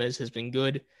Bunny and The Miz has been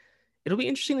good. It'll be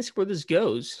interesting to see where this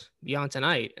goes beyond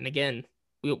tonight. And again,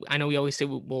 I know we always say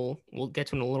we'll get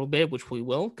to it in a little bit, which we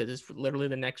will, because it's literally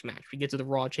the next match. We get to the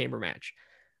Raw Chamber match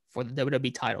for the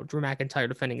WWE title. Drew McIntyre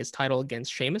defending his title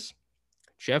against Sheamus,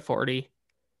 Jeff Hardy,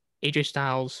 AJ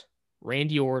Styles,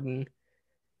 Randy Orton,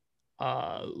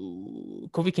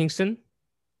 Kofi Kingston,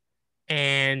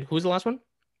 and who was the last one?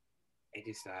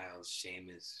 AJ Styles,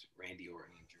 Sheamus, Randy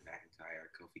Orton, Drew McIntyre,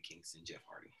 Kofi Kingston, Jeff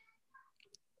Hardy.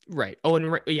 Right. Oh,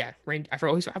 and yeah, Randy.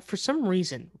 For some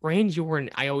reason, Randy Orton.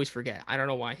 I always forget. I don't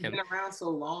know why He's been around so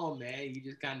long, man. You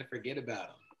just kind of forget about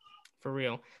him. For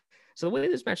real. So the way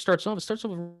this match starts off, it starts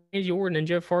off with Randy Orton and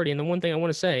Jeff Hardy. And the one thing I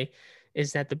want to say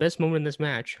is that the best moment in this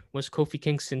match was Kofi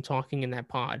Kingston talking in that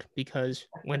pod, because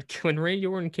when Randy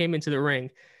Orton came into the ring,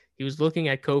 he was looking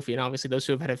at Kofi, and obviously those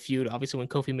two have had a feud. Obviously, when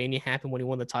Kofi Mania happened, when he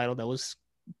won the title, that was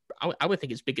I would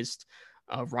think his biggest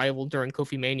rival during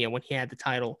Kofi Mania when he had the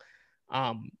title.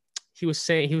 He was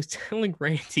telling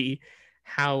Randy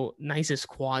how nice his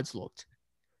quads looked.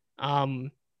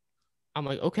 I'm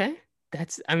like, okay,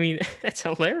 that's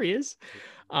hilarious.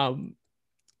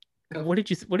 What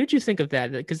did you think of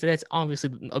that? Because that's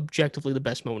obviously objectively the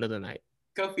best moment of the night.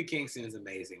 Kofi Kingston is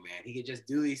amazing, man. He could just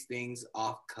do these things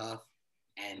off cuff,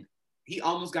 and he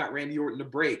almost got Randy Orton to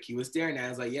break. He was staring at him. I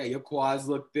was like, yeah, your quads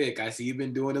look thick. I see you've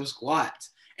been doing them squats.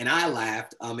 And I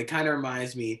laughed. It kind of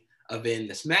reminds me of in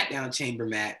the SmackDown Chamber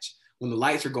match when the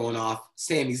lights were going off,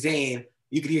 Sami Zayn,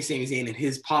 you could hear Sami Zayn in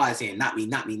his pod saying, not me,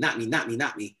 not me, not me, not me,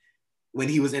 not me, when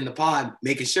he was in the pod,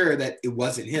 making sure that it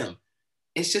wasn't him.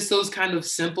 It's just those kind of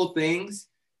simple things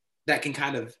that can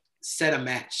kind of set a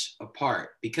match apart,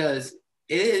 because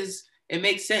it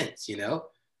makes sense,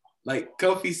 Like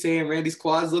Kofi saying Randy's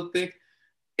quads look thick,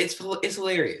 it's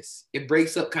hilarious. It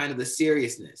breaks up kind of the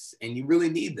seriousness, and you really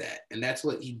need that. And that's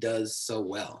what he does so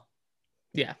well.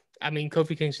 Yeah. I mean,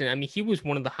 Kofi Kingston, he was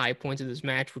one of the high points of this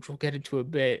match, which we'll get into a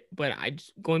bit. But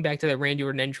going back to that Randy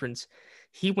Orton entrance,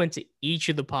 he went to each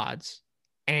of the pods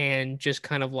and just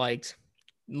kind of like,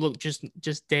 look, just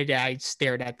dead-eyed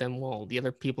stared at them while the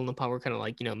other people in the pod were kind of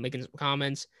like, making some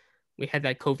comments. We had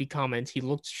that Kofi comment. He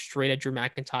looked straight at Drew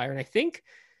McIntyre. And I think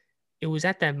it was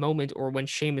at that moment, or when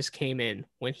Sheamus came in,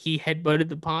 when he headbutted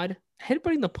the pod.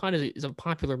 Headbutting the pod is a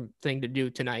popular thing to do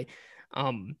tonight.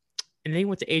 And then he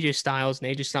went to AJ Styles,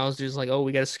 and AJ Styles was just like, oh,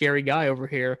 we got a scary guy over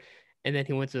here. And then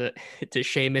he went to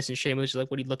Sheamus, and Sheamus was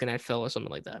like, what are you looking at, Phil, or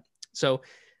something like that. So,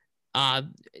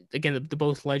 again, the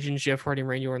both legends, Jeff Hardy and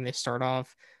Randy Orton, they start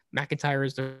off. McIntyre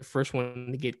is the first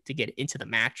one to get into the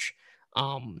match.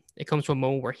 It comes to a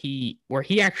moment where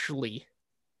he actually,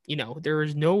 there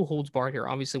is no holds barred here.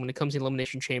 Obviously, when it comes to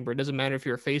Elimination Chamber, it doesn't matter if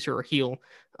you're a face or a heel,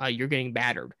 you're getting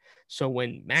battered. So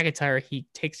when McIntyre, he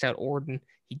takes out Orton,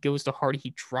 he goes to Hardy, he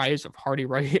drives Hardy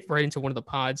right into one of the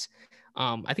pods.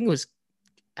 I think it was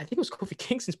Kofi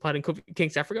Kingston's pod, and Kofi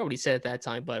Kingston, I forgot what he said at that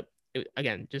time, but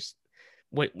again, just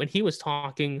when he was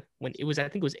talking, I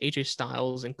think it was AJ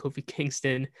Styles and Kofi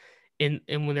Kingston in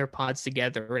when their pods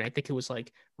together, and I think it was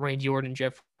like Randy Orton and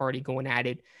Jeff Hardy going at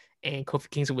it, and Kofi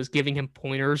Kingston was giving him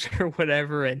pointers or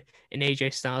whatever, and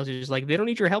AJ Styles was like, they don't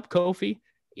need your help, Kofi.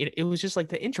 It was just like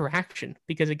the interaction,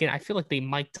 because again, I feel like they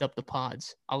mic'd up the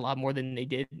pods a lot more than they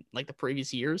did like the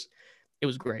previous years. It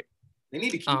was great. They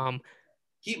need to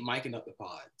keep micing up the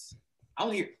pods. I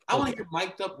want to hear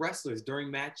mic'd up wrestlers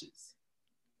during matches.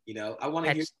 I want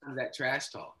to hear some of that trash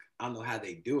talk. I don't know how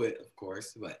they do it, of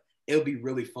course, but it'll be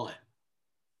really fun.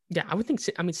 Yeah, I would think.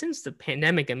 I mean, since the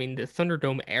pandemic, the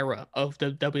Thunderdome era of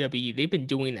the WWE, they've been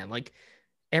doing that. Like,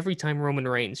 every time Roman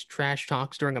Reigns trash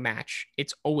talks during a match,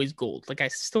 it's always gold. Like, I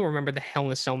still remember the Hell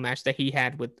in a Cell match that he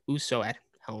had with Uso at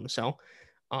Hell in a Cell.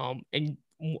 And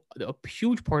a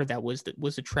huge part of that was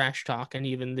the trash talk, and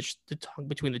even the talk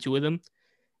between the two of them.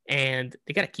 And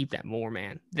they got to keep that more,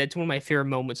 man. That's one of my favorite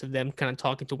moments of them kind of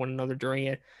talking to one another during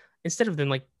it, instead of them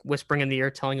like whispering in the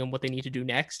ear, telling them what they need to do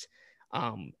next.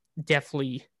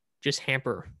 Definitely just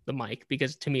hamper the mic,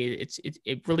 because to me,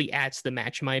 it really adds to the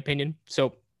match, in my opinion.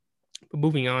 So,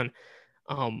 moving on,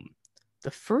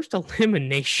 the first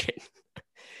elimination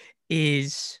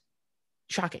is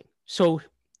shocking. So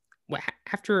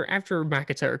after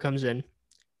McIntyre comes in,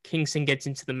 Kingston gets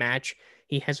into the match.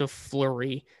 He has a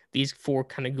flurry. These four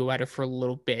kind of go at it for a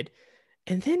little bit.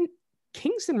 And then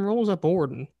Kingston rolls up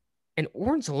Orton, and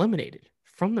Orton's eliminated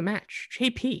from the match.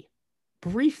 JP,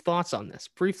 brief thoughts on this.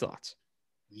 Brief thoughts.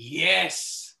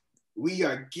 Yes, we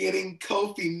are getting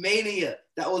Kofi Mania.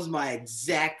 That was my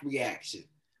exact reaction.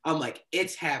 I'm like,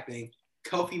 it's happening.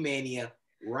 Kofi Mania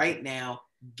right now.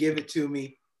 Give it to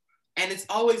me. And it's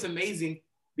always amazing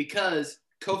because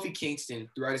Kofi Kingston,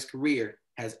 throughout his career,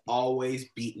 has always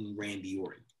beaten Randy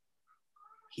Orton.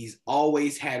 He's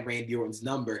always had Randy Orton's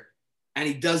number, and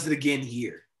he does it again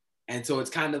here. And so it's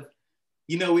kind of,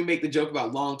 we make the joke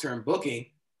about long-term booking,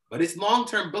 but it's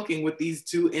long-term booking with these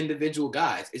two individual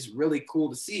guys. It's really cool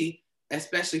to see,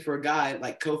 especially for a guy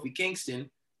like Kofi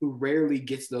Kingston, who rarely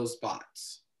gets those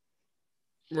spots.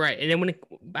 Right. And then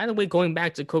by the way, going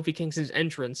back to Kofi Kingston's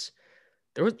entrance,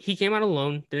 he came out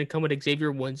alone, didn't come with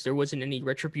Xavier Woods. There wasn't any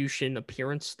retribution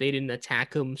appearance. They didn't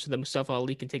attack him so that Mustafa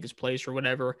Ali can take his place or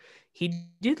whatever. He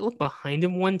did look behind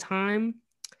him one time,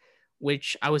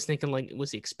 which I was thinking, like,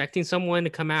 was he expecting someone to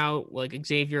come out? Like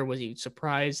Xavier, was he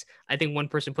surprised? I think one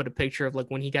person put a picture of like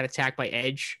when he got attacked by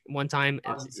Edge one time.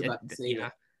 I was about to say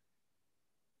that.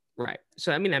 Right.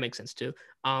 So I mean that makes sense too.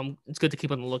 It's good to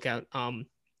keep on the lookout.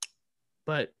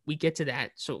 But we get to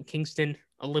that. So Kingston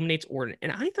eliminates Orton.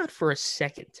 And I thought for a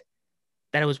second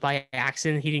that it was by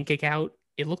accident he didn't kick out.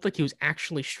 It looked like he was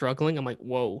actually struggling. I'm like,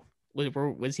 whoa,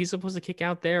 was he supposed to kick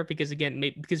out there? Because again,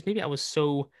 maybe I was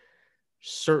so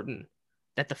certain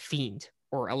that The Fiend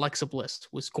or Alexa Bliss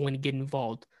was going to get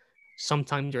involved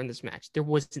sometime during this match. There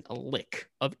wasn't a lick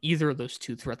of either of those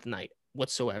two throughout the night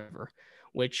whatsoever,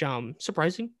 which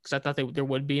surprising because I thought there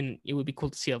would be, and it would be cool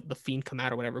to see The Fiend come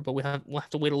out or whatever, but we'll have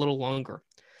to wait a little longer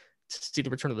to see the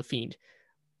return of The Fiend.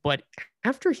 But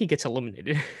after he gets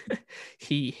eliminated,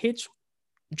 he hits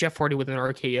Jeff Hardy with an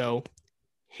RKO,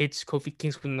 hits Kofi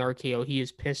Kingston with an RKO. He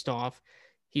is pissed off.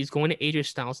 He's going to AJ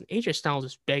Styles, and AJ Styles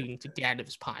is begging to get out of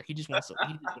his pot. He just wants to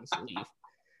leave.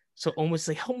 So almost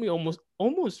like help me,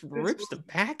 almost rips the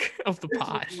back of the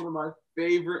pot. One of my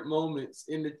favorite moments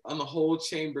on the whole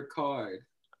Chamber card.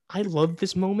 I love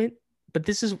this moment, but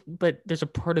there's a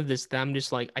part of this that I'm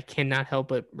just like I cannot help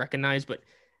but recognize, but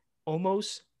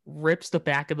almost rips the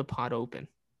back of the pot open,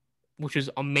 which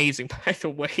is amazing. By the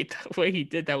way he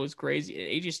did that was crazy.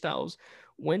 And AJ Styles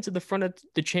went to the front of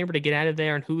the chamber to get out of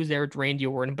there, and who was there? It's Randy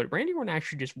Orton, but Randy Orton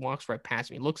actually just walks right past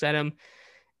me. He looks at him,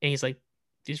 and he's like,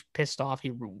 he's pissed off.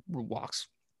 He walks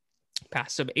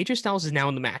past him. AJ Styles is now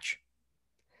in the match.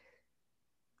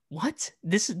 What?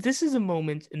 This is a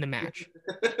moment in the match.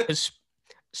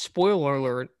 Spoiler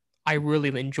alert, I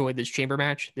really enjoyed this chamber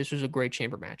match. This was a great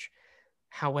chamber match.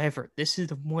 However, this is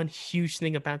the one huge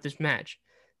thing about this match.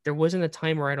 There wasn't a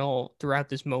timer at all throughout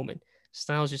this moment.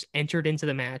 Styles just entered into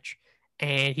the match,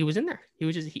 and he was in there. He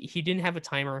was just he didn't have a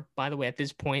timer. By the way, at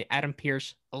this point, Adam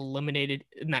Pearce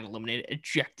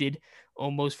ejected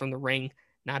almost from the ring,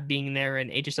 not being there, and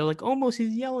AJ Styles like almost.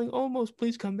 He's yelling, almost,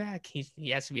 please come back. He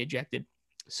has to be ejected.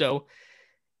 So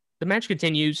the match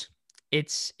continues.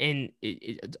 It's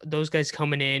those guys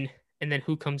coming in, and then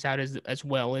who comes out as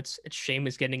well? It's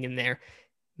Sheamus getting in there.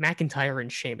 McIntyre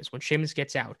and Sheamus. When Sheamus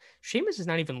gets out, Sheamus is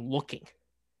not even looking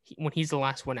when he's the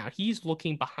last one out. He's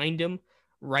looking behind him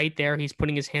right there. He's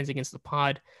putting his hands against the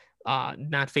pod,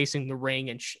 not facing the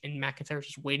ring. And McIntyre's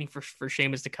just waiting for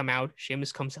Sheamus to come out.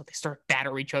 Sheamus comes out. They start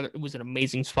battering each other. It was an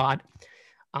amazing spot.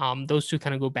 Those two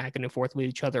kind of go back and forth with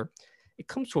each other. It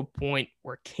comes to a point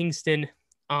where Kingston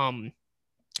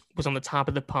was on the top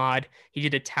of the pod. He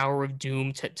did a Tower of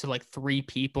Doom to like three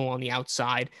people on the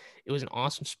outside. It was an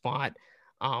awesome spot.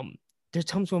 There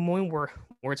comes a moment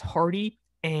where it's Hardy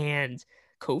and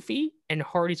Kofi, and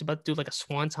Hardy's about to do like a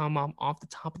swanton bomb off the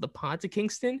top of the pod to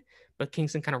Kingston, but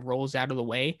Kingston kind of rolls out of the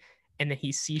way, and then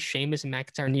he sees Sheamus and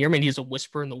McIntyre near him, and he has a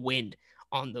whisper in the wind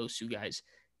on those two guys.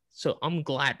 So I'm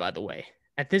glad, by the way,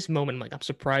 at this moment, I'm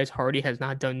surprised Hardy has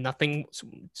not done nothing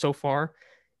so far.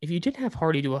 If you didn't have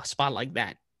Hardy do a spot like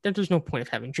that, then there's no point of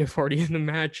having Jeff Hardy in the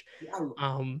match. Yeah,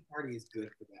 Hardy is good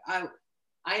for that.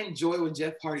 I enjoy when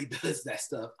Jeff Hardy does that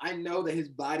stuff. I know that his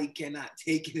body cannot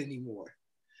take it anymore,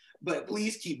 but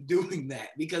please keep doing that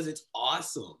because it's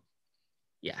awesome.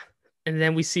 Yeah. And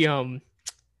then we see, I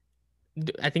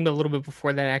think a little bit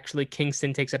before that, actually,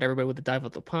 Kingston takes out everybody with a dive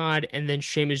of the pod, and then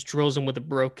Sheamus drills him with a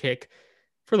bro kick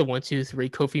for the 1, 2, 3.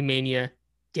 Kofi Mania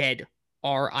dead.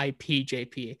 R.I.P.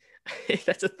 JP.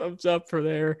 That's a thumbs up for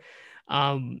there.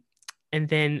 And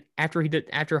then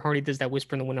after Hardy does that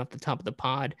whisper in the wind off the top of the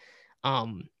pod,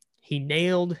 he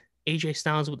nailed AJ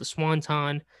Styles with the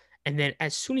swanton, and then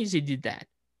as soon as he did that,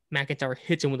 McIntyre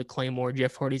hits him with a Claymore.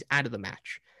 Jeff Hardy's out of the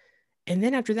match. And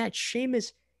then after that,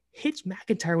 Sheamus hits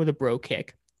McIntyre with a bro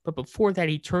kick. But before that,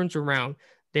 he turns around.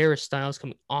 There is Styles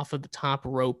coming off of the top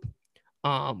rope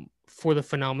for the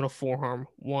phenomenal forearm.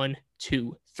 1,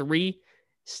 2, 3.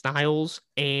 Styles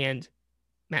and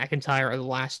McIntyre are the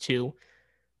last two.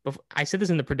 But I said this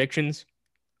in the predictions.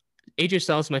 AJ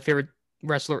Styles is my favorite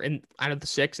wrestler in out of the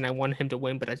 6, and I wanted him to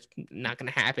win, but that's not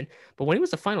going to happen. But when he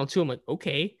was the final 2, I'm like,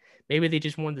 okay, maybe they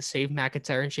just wanted to save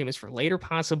McIntyre and Sheamus for later,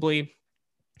 possibly.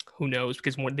 Who knows?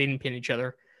 Because they didn't pin each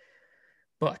other.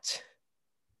 But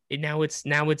now it's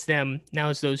them. Now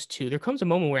it's those two. There comes a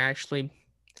moment where actually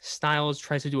Styles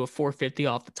tries to do a 450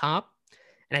 off the top.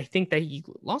 And I think that he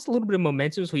lost a little bit of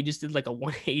momentum, so he just did like a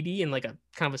 180 and like a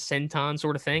kind of a senton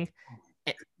sort of thing.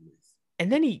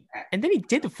 And then he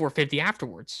did the 450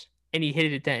 afterwards, and he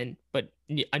hit it then, but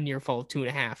a near fall of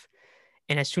 2.5.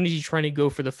 And as soon as he's trying to go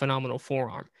for the phenomenal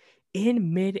forearm,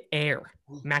 in midair,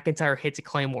 McIntyre hits a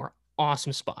Claymore.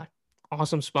 Awesome spot.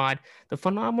 Awesome spot. The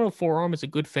phenomenal forearm is a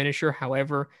good finisher.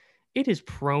 However, it is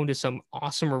prone to some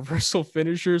awesome reversal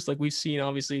finishers, like we've seen,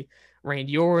 obviously,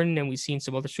 Randy Orton, and we've seen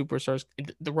some other superstars.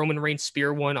 The Roman Reigns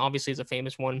spear one, obviously, is a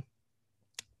famous one.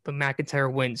 But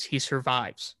McIntyre wins. He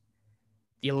survives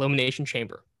the Elimination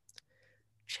Chamber.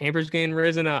 Chamber's getting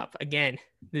risen up. Again,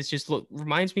 this just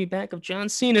reminds me back of John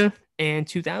Cena and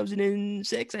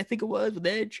 2006, I think it was, with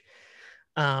Edge.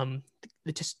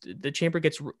 The Chamber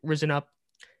gets risen up,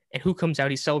 and who comes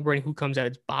out? He's celebrating. Who comes out?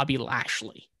 It's Bobby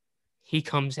Lashley. He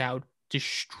comes out,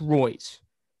 destroys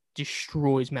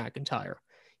McIntyre.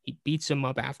 He beats him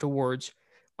up afterwards,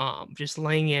 just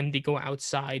laying him to go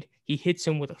outside. He hits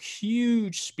him with a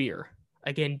huge spear.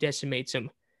 Again, decimates him.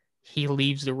 He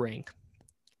leaves the ring.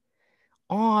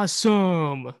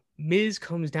 Awesome. Miz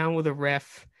comes down with a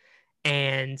ref.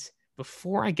 And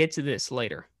before I get to this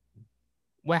later,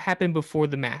 what happened before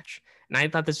the match? And I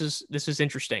thought this is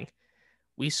interesting.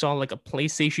 We saw like a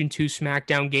PlayStation 2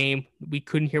 SmackDown game. We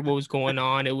couldn't hear what was going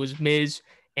on. It was Miz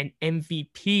and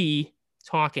MVP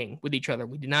talking with each other.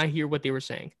 We did not hear what they were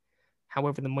saying.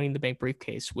 However, the Money in the Bank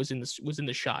briefcase was in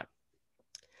the shot.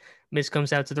 Miz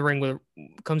comes to the ring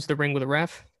with a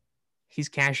ref. He's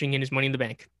cashing in his Money in the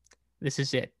Bank. This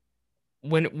is it.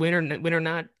 Win or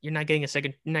not, you're not getting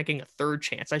a third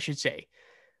chance, I should say,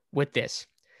 with this.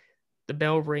 The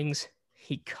bell rings.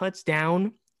 He cuts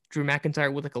down Drew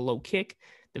McIntyre with like a low kick,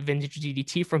 the vintage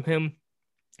DDT from him.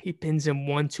 He pins him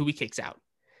 1-2. He kicks out.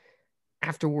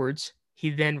 Afterwards, he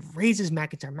then raises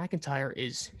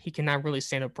McIntyre. He cannot really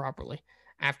stand up properly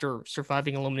after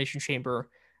surviving Elimination Chamber,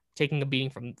 taking a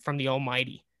beating from the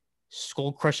Almighty.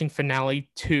 Skull crushing finale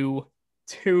to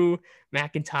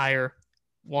McIntyre.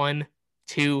 1,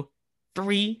 2,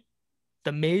 3.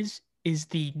 The Miz is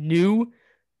the new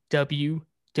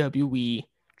WWE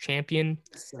champion.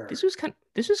 This was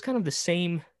kind of the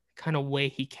same kind of way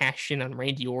he cashed in on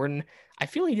Randy Orton. I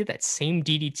feel he did that same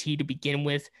DDT to begin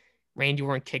with. Randy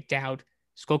Orton kicked out.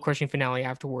 Skull crushing finale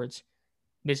afterwards.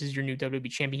 Miz is your new WWE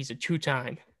champion. He's a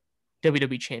 2-time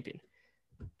WWE champion.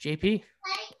 JP.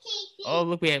 Oh,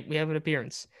 look, we have an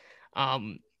appearance.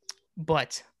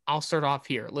 But I'll start off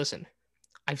here. Listen,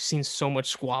 I've seen so much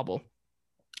squabble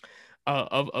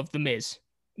of the Miz.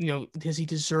 You know, does he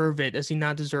deserve it? Does he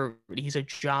not deserve it? He's a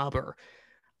jobber.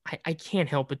 I can't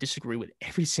help but disagree with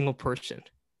every single person.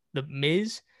 The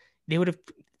Miz, they would have,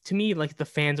 to me, like the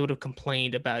fans would have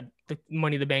complained about the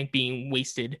Money in the Bank being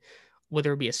wasted,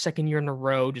 whether it be a second year in a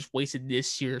row, just wasted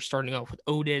this year, starting off with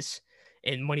Otis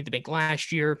and Money in the Bank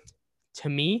last year. To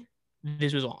me,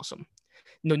 this was awesome.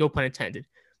 No pun intended,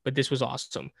 but this was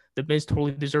awesome. The Miz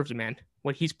totally deserves it, man.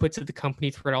 What he's put to the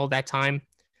company throughout all that time,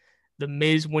 the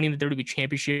Miz winning the WWE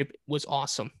Championship was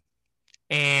awesome.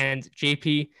 And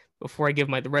JP, before I give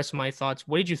the rest of my thoughts,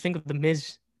 what did you think of the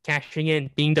Miz cashing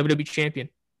in, being WWE Champion?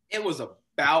 It was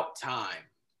about time.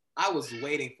 I was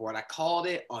waiting for it. I called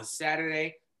it on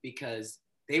Saturday because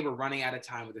they were running out of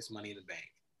time with this Money in the Bank.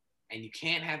 And you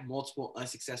can't have multiple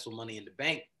unsuccessful Money in the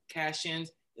Bank cash-ins.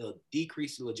 It'll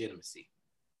decrease the legitimacy.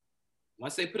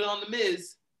 Once they put it on the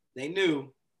Miz, they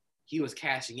knew he was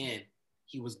cashing in.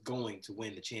 He was going to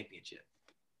win the championship.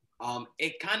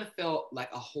 It kind of felt like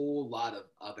a whole lot of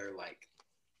other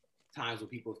times when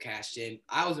people have cashed in.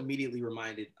 I was immediately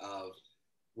reminded of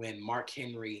when Mark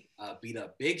Henry beat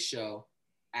up Big Show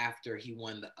after he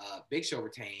won the Big Show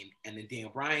retained, and then Daniel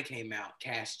Bryan came out,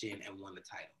 cashed in, and won the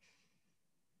title.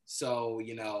 So,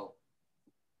 you know,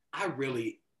 I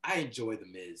enjoy The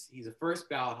Miz. He's a first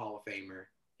ballot Hall of Famer.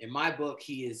 In my book,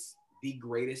 he is the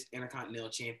greatest Intercontinental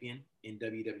Champion in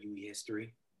WWE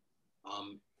history.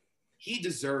 He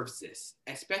deserves this,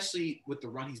 especially with the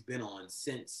run he's been on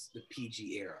since the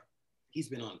PG era. He's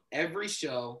been on every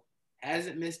show,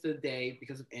 hasn't missed a day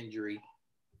because of injury,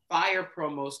 fire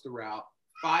promos throughout,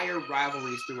 fire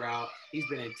rivalries throughout. He's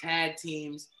been in tag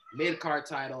teams, mid-card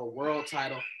title, world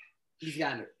title. He's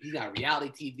got a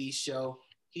reality TV show.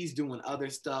 He's doing other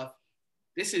stuff.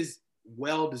 This is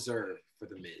well-deserved for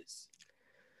The Miz.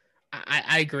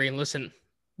 I agree. And listen,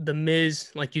 The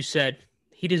Miz, like you said,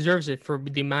 he deserves it for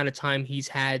the amount of time he's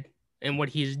had and what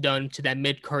he's done to that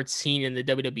mid card scene in the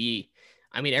WWE.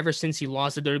 I mean, ever since he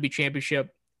lost the WWE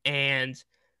Championship, and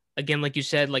again, like you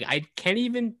said, like I can't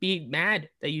even be mad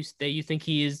that you think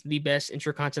he is the best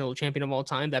Intercontinental Champion of all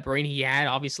time. That brain he had,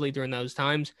 obviously, during those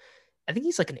times. I think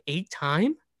he's like an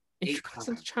 8-time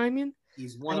Intercontinental Champion.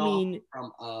 He's I mean,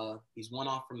 one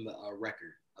off from the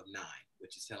record of 9,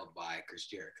 which is held by Chris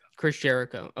Jericho. Chris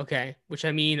Jericho, okay. Which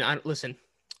I mean, listen.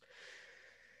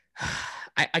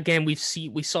 We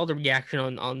saw the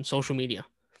reaction on social media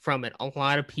from it. A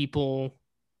lot of people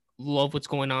love what's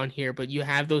going on here, but you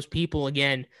have those people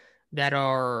again that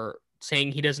are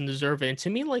saying he doesn't deserve it. And to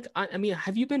me, like, I mean,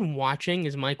 have you been watching?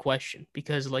 Is my question,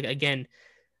 because like again,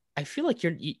 I feel like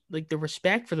like the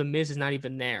respect for the Miz is not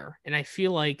even there, and I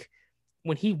feel like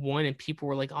when he won and people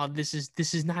were like, "Oh, this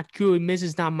is not good. Miz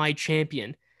is not my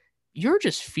champion." You're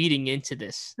just feeding into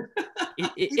this.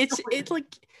 It's like,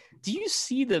 do you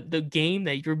see the game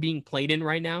that you're being played in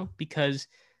right now? Because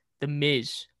the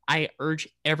Miz, I urge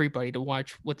everybody to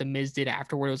watch what the Miz did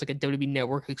afterward. It was like a WWE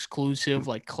Network exclusive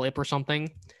like clip or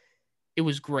something. It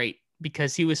was great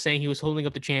because he was saying he was holding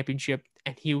up the championship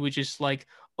and he was just like,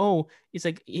 oh, it's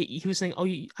like he was saying, oh,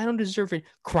 I don't deserve it.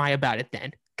 Cry about it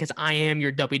then, because I am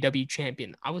your WWE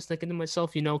champion. I was thinking to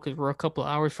myself, because we're a couple of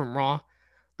hours from Raw.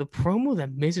 The promo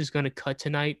that Miz is going to cut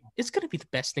tonight is going to be the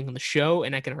best thing on the show,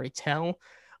 and I can already tell.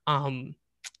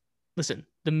 Listen,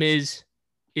 the Miz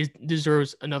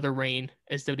deserves another reign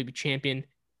as WWE champion.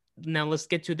 Now let's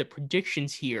get to the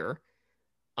predictions here.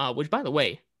 Which, by the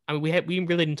way, I mean we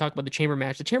really didn't talk about the chamber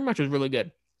match. The chamber match was really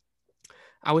good.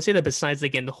 I would say that besides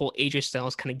again the whole AJ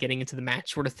Styles kind of getting into the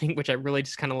match sort of thing, which I really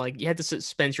just kind of like, you had to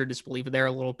suspend your disbelief there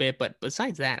a little bit. But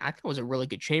besides that, I thought it was a really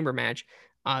good chamber match.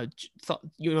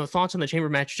 Thoughts on the chamber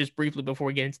match just briefly before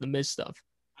we get into the Miz stuff.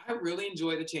 I really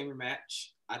enjoyed the chamber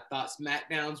match. I thought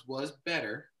SmackDown's was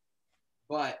better,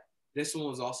 but this one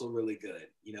was also really good.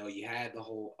 You had the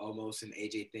whole Omos and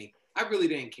AJ thing. I really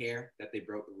didn't care that they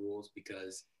broke the rules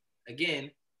because,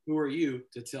 again, who are you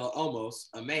to tell Omos,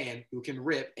 a man who can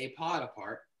rip a pod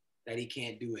apart, that he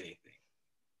can't do anything?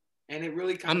 And it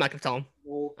really I'm not going to tell him. The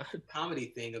whole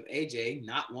comedy thing of AJ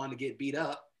not wanting to get beat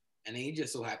up, and then he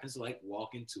just so happens to like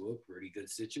walk into a pretty good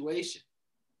situation.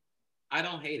 I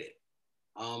don't hate it.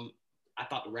 I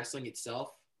thought the wrestling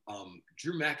itself,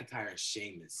 Drew McIntyre and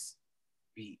Sheamus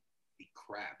beat the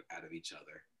crap out of each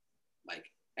other. Like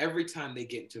every time they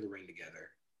get into the ring together,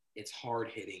 it's hard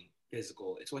hitting,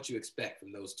 physical. It's what you expect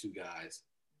from those two guys.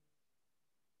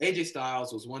 AJ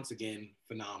Styles was once again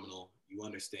phenomenal. You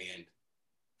understand,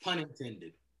 pun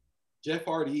intended. Jeff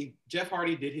Hardy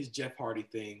did his Jeff Hardy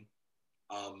thing,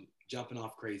 jumping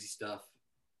off crazy stuff.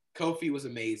 Kofi was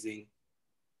amazing.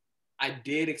 I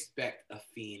did expect a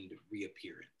Fiend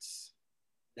reappearance.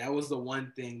 That was the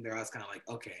one thing that I was kind of like,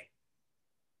 okay,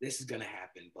 this is going to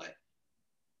happen, but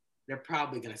they're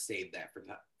probably going to save that for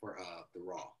the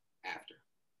Raw after.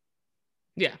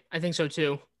 Yeah, I think so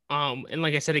too. And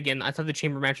like I said again, I thought the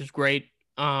chamber match was great.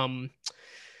 Did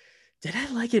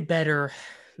I like it better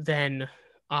than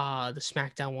the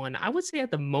SmackDown one? I would say at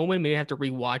the moment, maybe I have to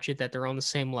rewatch it, that they're on the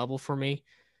same level for me.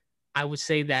 I would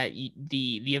say that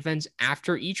the events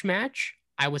after each match,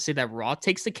 I would say that Raw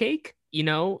takes the cake,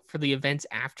 for the events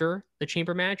after the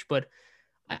chamber match. But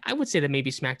I would say that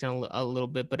maybe SmackDown a little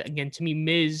bit. But again, to me,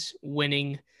 Miz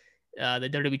winning the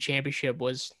WWE Championship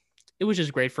was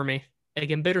just great for me.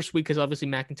 Again, bittersweet because obviously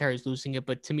McIntyre is losing it.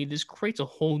 But to me, this creates a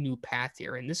whole new path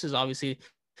here. And this is obviously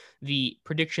the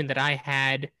prediction that I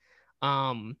had.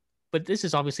 But this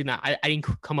is obviously not, I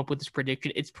didn't come up with this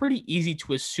prediction. It's pretty easy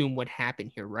to assume what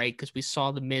happened here, right? Because we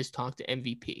saw the Miz talk to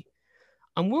MVP.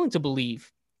 I'm willing to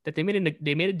believe that they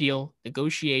made a deal,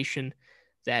 negotiation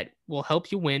that will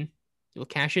help you win. You'll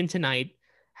cash in tonight.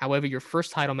 However, your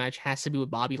first title match has to be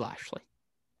with Bobby Lashley.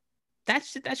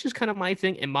 That's just kind of my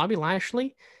thing. And Bobby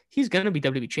Lashley, he's gonna be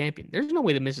WWE champion. There's no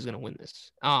way the Miz is gonna win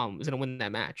this. Is gonna win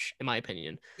that match, in my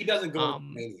opinion. He doesn't go to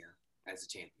Mania as a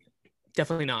champion.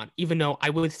 Definitely not. Even though I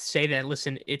would say that,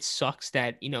 listen, it sucks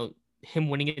that, him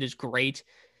winning it is great.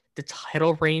 The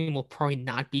title reign will probably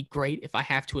not be great if I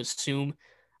have to assume.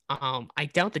 I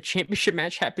doubt the championship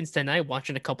match happens tonight.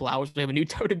 Watching a couple hours, we have a new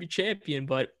WWE champion,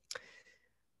 but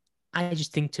I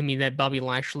just think to me that Bobby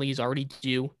Lashley is already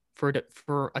due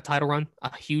for a title run,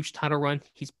 a huge title run.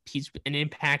 He's an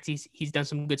Impact. He's done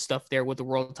some good stuff there with the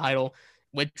world title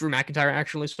with Drew McIntyre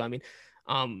actually. So I mean,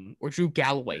 or Drew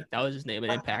Galloway, that was his name in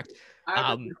Impact.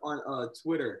 On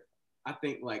Twitter, I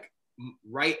think like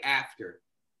right after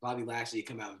Bobby Lashley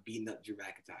come out and beating up Drew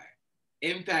McIntyre,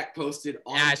 Impact posted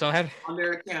on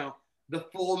their account, the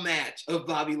full match of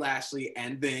Bobby Lashley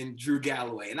and then Drew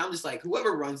Galloway. And I'm just like,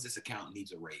 whoever runs this account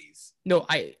needs a raise. No,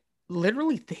 I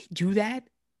literally they do that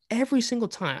every single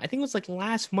time. I think it was like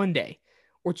last Monday,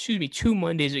 or excuse me, 2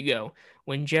 Mondays ago,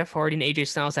 when Jeff Hardy and AJ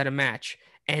Styles had a match,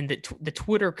 and the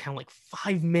Twitter account like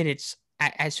 5 minutes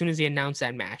as soon as they announced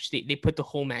that match, they put the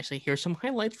whole match. Like, here's some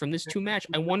highlights from this 2 match.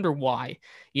 I wonder why.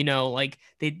 Like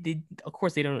they of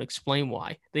course they don't explain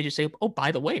why. They just say, oh,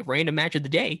 by the way, random match of the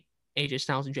day. AJ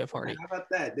Styles and Jeff Hardy. How about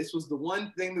that? This was the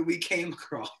one thing that we came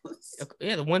across.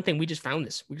 Yeah, the one thing we just found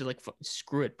this. We just like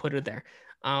screw it, put it there.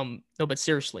 No, but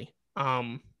seriously.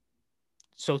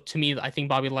 So to me, I think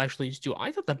Bobby Lashley's due.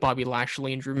 I thought that Bobby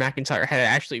Lashley and Drew McIntyre had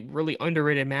actually really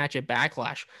underrated match at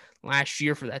Backlash last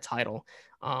year for that title.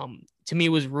 To me, it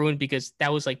was ruined because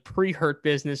that was like pre-Hurt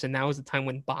Business, and that was the time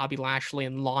when Bobby Lashley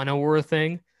and Lana were a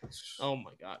thing. Oh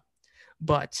my god!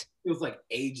 But it was like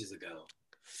ages ago.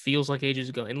 Feels like ages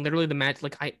ago, and literally the match.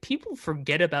 Like people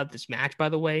forget about this match, by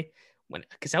the way,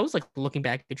 because I was like looking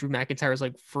back at Drew McIntyre's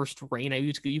like first reign.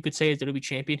 You could say as WWE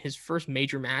champion, his first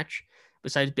major match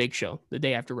besides Big Show the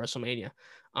day after WrestleMania,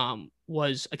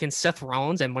 was against Seth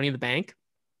Rollins at Money in the Bank,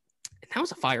 and that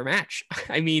was a fire match.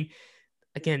 I mean,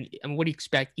 again, what do you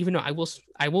expect? Even though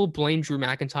I will blame Drew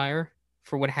McIntyre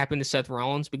for what happened to Seth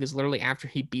Rollins, because literally after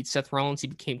he beat Seth Rollins, he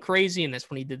became crazy, and that's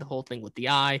when he did the whole thing with the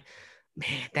eye.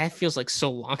 Man, that feels like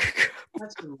so long ago.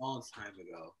 That's a long time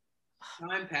ago.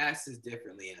 Time passes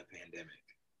differently in a pandemic.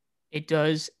 It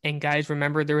does. And guys,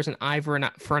 remember there was an eye for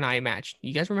an eye match.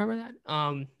 You guys remember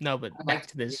that? No, but back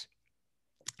to this.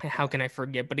 How can I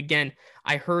forget? But again,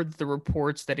 I heard the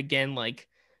reports that again, like,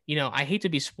 I hate to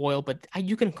be spoiled, but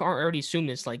you can already assume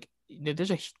this. Like,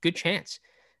 there's a good chance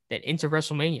that into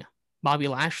WrestleMania, Bobby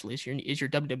Lashley is your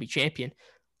WWE champion.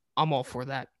 I'm all for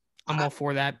that. I'm all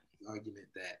for that. Argument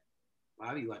that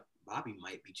Bobby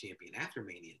might be champion after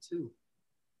Mania too.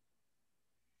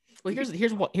 Well,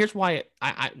 here's why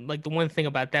I like the one thing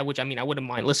about that, which I mean I wouldn't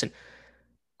mind. Listen,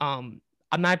 I'm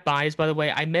not biased, by the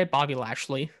way. I met Bobby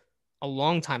Lashley a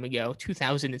long time ago,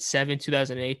 2007,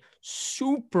 2008.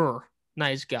 Super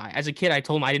nice guy. As a kid, I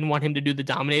told him I didn't want him to do the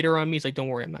Dominator on me. He's like, don't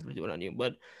worry, I'm not gonna do it on you.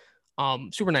 But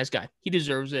super nice guy. He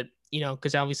deserves it,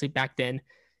 because obviously back then,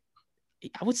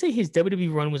 I would say his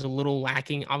WWE run was a little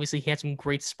lacking. Obviously, he had some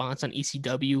great spots on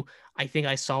ECW. I think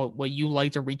I saw what you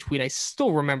liked or retweet. I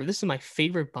still remember. This is my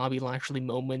favorite Bobby Lashley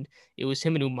moment. It was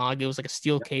him and Umaga. It was like a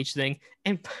steel cage thing.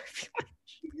 And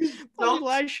Bobby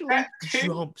Lashley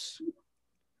jumps.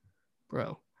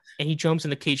 Bro. And he jumps in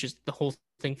the cages. The whole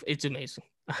thing. It's amazing.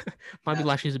 Bobby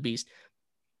Lashley's a beast.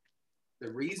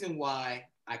 The reason why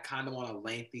I kind of want a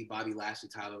lengthy Bobby Lashley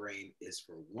title reign is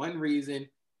for one reason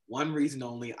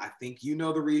only. I think you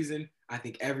know the reason. I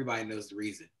think everybody knows the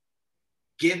reason.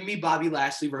 Give me Bobby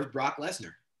Lashley versus Brock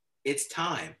Lesnar. It's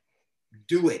time.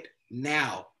 Do it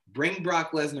now. Bring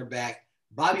Brock Lesnar back.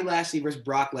 Bobby Lashley versus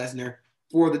Brock Lesnar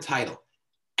for the title.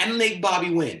 And make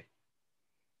Bobby win.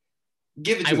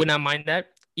 Give it to I would not mind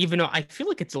that, even though I feel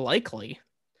like it's likely.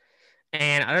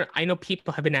 And I know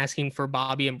people have been asking for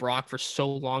Bobby and Brock for so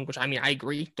long, which I mean, I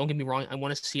agree. Don't get me wrong. I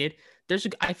want to see it.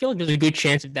 I feel like there's a good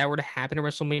chance if that were to happen at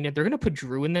WrestleMania, they're going to put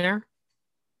Drew in there.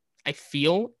 I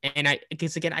feel.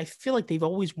 Because again, I feel like they've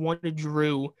always wanted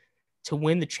Drew to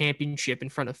win the championship in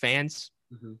front of fans.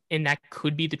 Mm-hmm. And that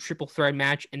could be the triple threat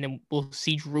match. And then we'll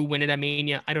see Drew win it at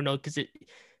Mania. I don't know. Because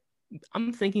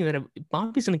I'm thinking that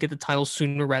Bobby's going to get the title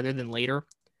sooner rather than later.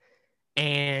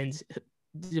 And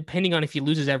depending on if he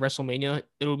loses at WrestleMania,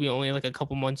 it'll be only like a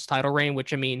couple months title reign,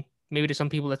 which I mean, maybe to some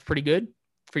people that's pretty good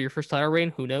for your first title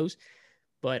reign. Who knows?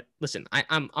 But listen,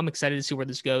 I'm excited to see where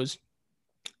this goes,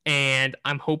 and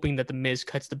I'm hoping that the Miz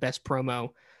cuts the best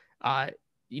promo,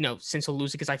 since he'll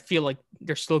lose it, because I feel like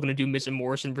they're still going to do Miz and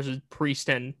Morrison versus Priest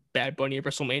and Bad Bunny at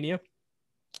WrestleMania.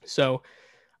 So,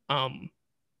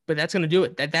 but that's going to do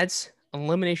it. That's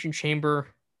Elimination Chamber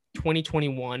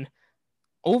 2021.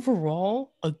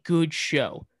 Overall, a good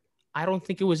show. I don't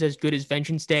think it was as good as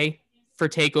Vengeance Day for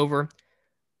TakeOver.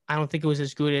 I don't think it was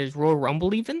as good as Royal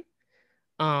Rumble even.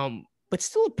 But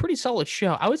still a pretty solid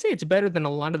show. I would say it's better than a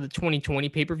lot of the 2020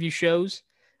 pay-per-view shows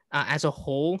as a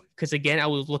whole. Because again, I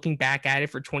was looking back at it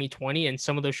for 2020, and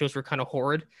some of those shows were kind of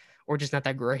horrid or just not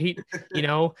that great.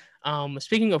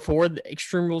 Speaking of horror, the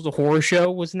Extreme Rules of Horror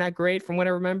show wasn't that great from what I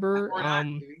remember.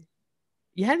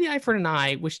 You had the Eye for an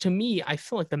Eye, which to me, I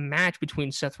feel like the match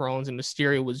between Seth Rollins and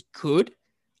Mysterio was good.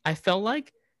 I felt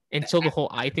like until the whole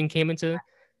eye thing came into,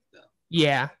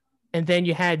 yeah. And then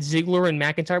you had Ziggler and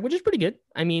McIntyre, which is pretty good.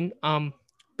 I mean,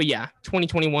 but yeah,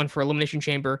 2021 for Elimination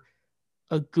Chamber,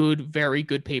 a good, very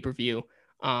good pay-per-view.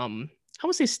 I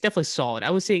would say it's definitely solid. I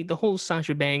would say the whole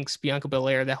Sasha Banks, Bianca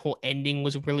Belair, that whole ending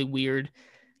was really weird.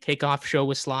 Kickoff show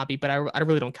was sloppy, but I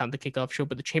really don't count the kickoff show.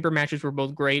 But the chamber matches were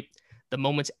both great. The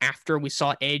moments after, we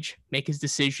saw Edge make his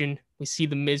decision. We see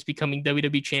The Miz becoming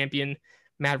WWE champion.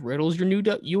 Matt Riddle's your new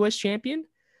U.S. champion.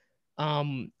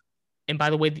 And by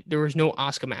the way, there was no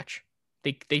Asuka match.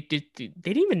 They didn't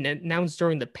even announce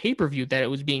during the pay-per-view that it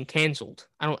was being canceled.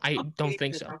 I don't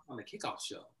think so. On the kickoff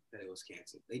show that it was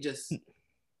canceled.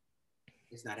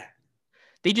 It's not happening.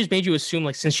 They just made you assume,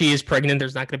 like, since she is pregnant,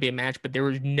 there's not going to be a match, but there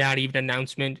was not even an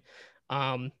announcement,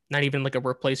 not even like a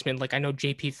replacement. Like, I know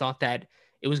JP thought that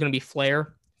it was going to be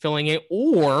Flair filling it,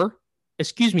 or,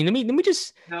 excuse me, let me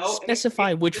just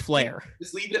specify which Flair.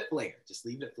 Just leave it at Flair. Just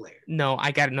leave it at Flair. No,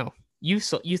 I got to know. You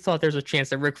thought there's a chance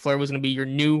that Ric Flair was going to be your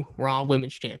new Raw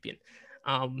Women's Champion.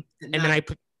 And then I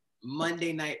put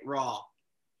Monday Night Raw.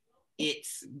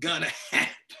 It's gonna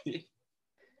happen.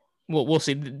 Well, we'll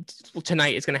see.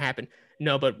 Tonight it's gonna happen.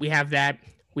 No, but we have that.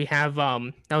 We have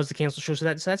that was the canceled show. So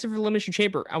that's it for Elimination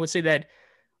Chamber. I would say that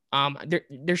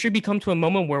there should be come to a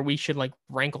moment where we should like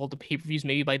rank all the pay-per-views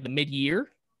maybe by the mid-year.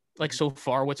 Like so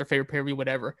far, what's our favorite pay-per-view,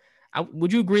 whatever.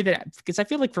 Would you agree that, because I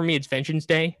feel like for me it's Vengeance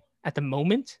Day at the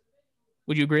moment.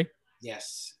 Would you agree?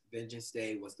 Yes, Vengeance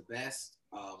Day was the best.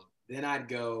 Then I'd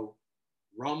go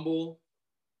Rumble,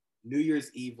 New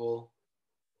Year's Evil.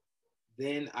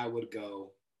 Then I would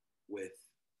go with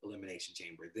Elimination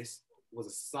Chamber. This was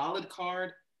a solid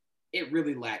card. It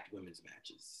really lacked women's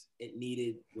matches. It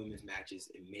needed women's matches.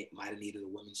 It might have needed a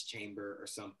women's chamber or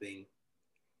something,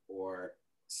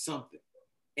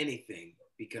 anything,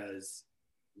 because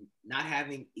not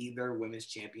having either women's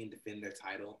champion defend their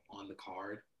title on the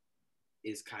card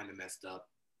is kind of messed up.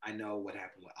 I know what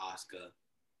happened with Asuka,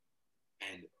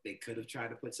 and they could have tried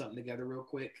to put something together real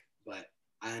quick, but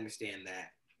I understand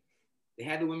that. They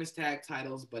had the women's tag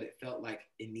titles, but it felt like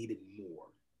it needed more.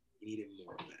 It needed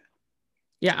more of that.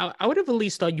 Yeah, I would have at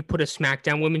least thought you put a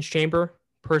SmackDown Women's Chamber.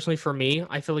 Personally, for me,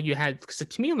 I feel like you had, because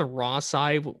to me on the Raw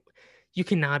side,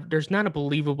 there's not a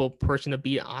believable person to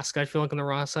beat Asuka, I feel like, on the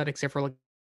Raw side, except for like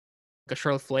a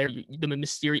Charlotte Flair. The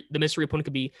mystery opponent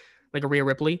could be like a Rhea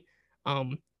Ripley.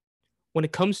 When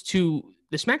it comes to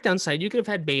the SmackDown side, you could have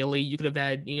had Bayley, you could have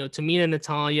had, Tamina,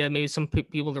 Natalya, maybe some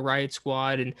people, the Riot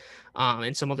Squad,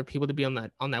 and some other people to be on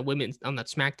that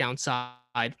SmackDown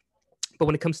side. But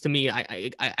when it comes to me,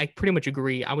 I pretty much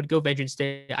agree. I would go Vengeance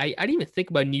Day. I didn't even think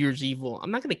about New Year's Evil.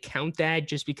 I'm not going to count that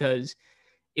just because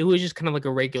it was just kind of like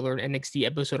a regular NXT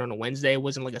episode on a Wednesday. It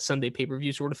wasn't like a Sunday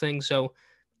pay-per-view sort of thing. So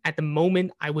at the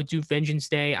moment, I would do Vengeance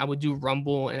Day. I would do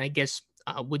Rumble, and I guess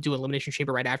would do Elimination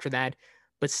Chamber right after that.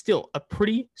 But still, a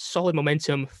pretty solid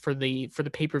momentum for the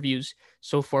pay-per-views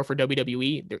so far for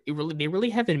WWE. They really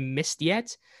haven't missed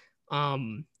yet.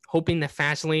 Hoping that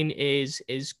Fastlane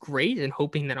is great, and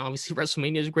hoping that obviously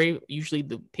WrestleMania is great. Usually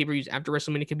the pay-per-views after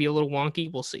WrestleMania can be a little wonky.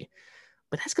 We'll see.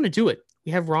 But that's going to do it.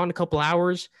 We have Raw in a couple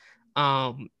hours.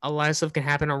 A lot of stuff can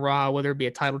happen on Raw, whether it be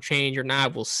a title change or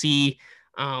not. We'll see.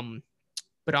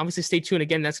 But obviously stay tuned.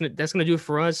 Again, that's gonna do it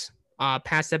for us.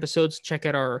 Past episodes, check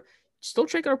out our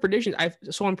predictions.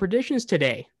 So on predictions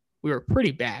today, we were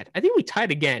pretty bad. I think we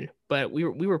tied again, but we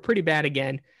were pretty bad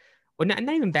again. Well, not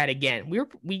even bad again.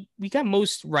 We got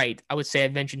most right, I would say,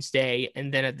 at Vengeance Day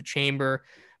and then at the Chamber.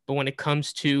 But when it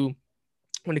comes to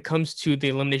the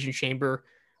Elimination Chamber,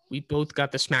 we both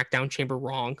got the SmackDown Chamber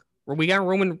wrong. Where we got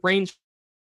Roman Reigns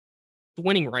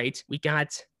winning right. We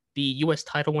got the U.S.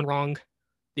 title one wrong.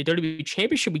 The WWE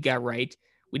Championship we got right.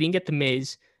 We didn't get the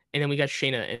Miz. And then we got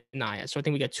Shayna and Nia. So I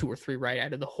think we got 2 or 3 right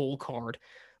out of the whole card.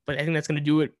 But I think that's going to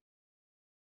do it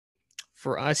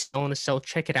for us on the cell.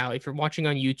 Check it out. If you're watching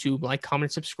on YouTube, like,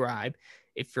 comment, subscribe.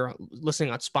 If you're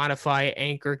listening on Spotify,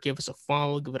 Anchor, give us a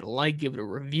follow, give it a like, give it a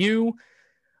review.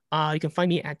 You can find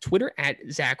me at Twitter at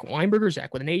Zach Weinberger,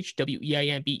 Zach with an H,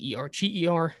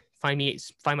 WEINBERGER.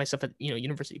 Find myself at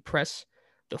University Press,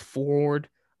 The Forward.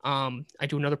 I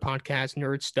do another podcast,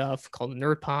 nerd stuff, called the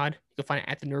Nerd Pod. You can find it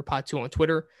at the Nerd Pod 2 on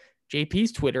Twitter.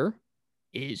 JP's Twitter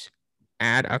is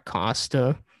at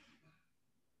Acosta.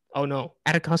 Oh no,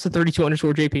 at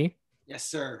Acosta32_JP. Yes,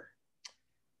 sir.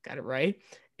 Got it right.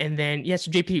 And then yes,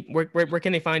 JP, where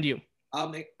can they find you?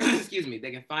 Excuse me.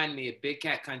 They can find me at Big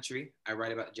Cat Country. I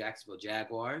write about the Jacksonville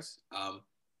Jaguars. I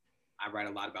write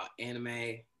a lot about anime.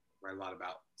 Write a lot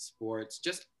about sports.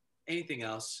 Just anything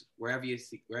else. Wherever you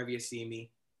see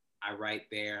me, I write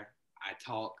there. I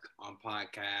talk on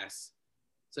podcasts.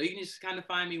 So you can just kind of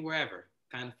find me wherever,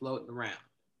 kind of floating around.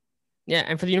 Yeah,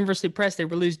 and for the University Press, they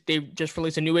just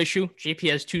released a new issue.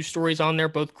 JP has 2 stories on there,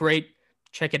 both great.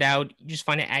 Check it out. You just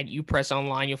find it at UPress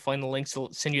online. You'll find the links to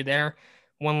send you there.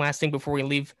 One last thing before we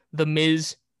leave. The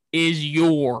Miz is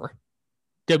your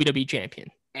WWE champion.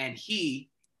 And he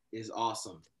is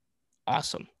awesome.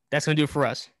 Awesome. That's going to do it for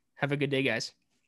us. Have a good day, guys.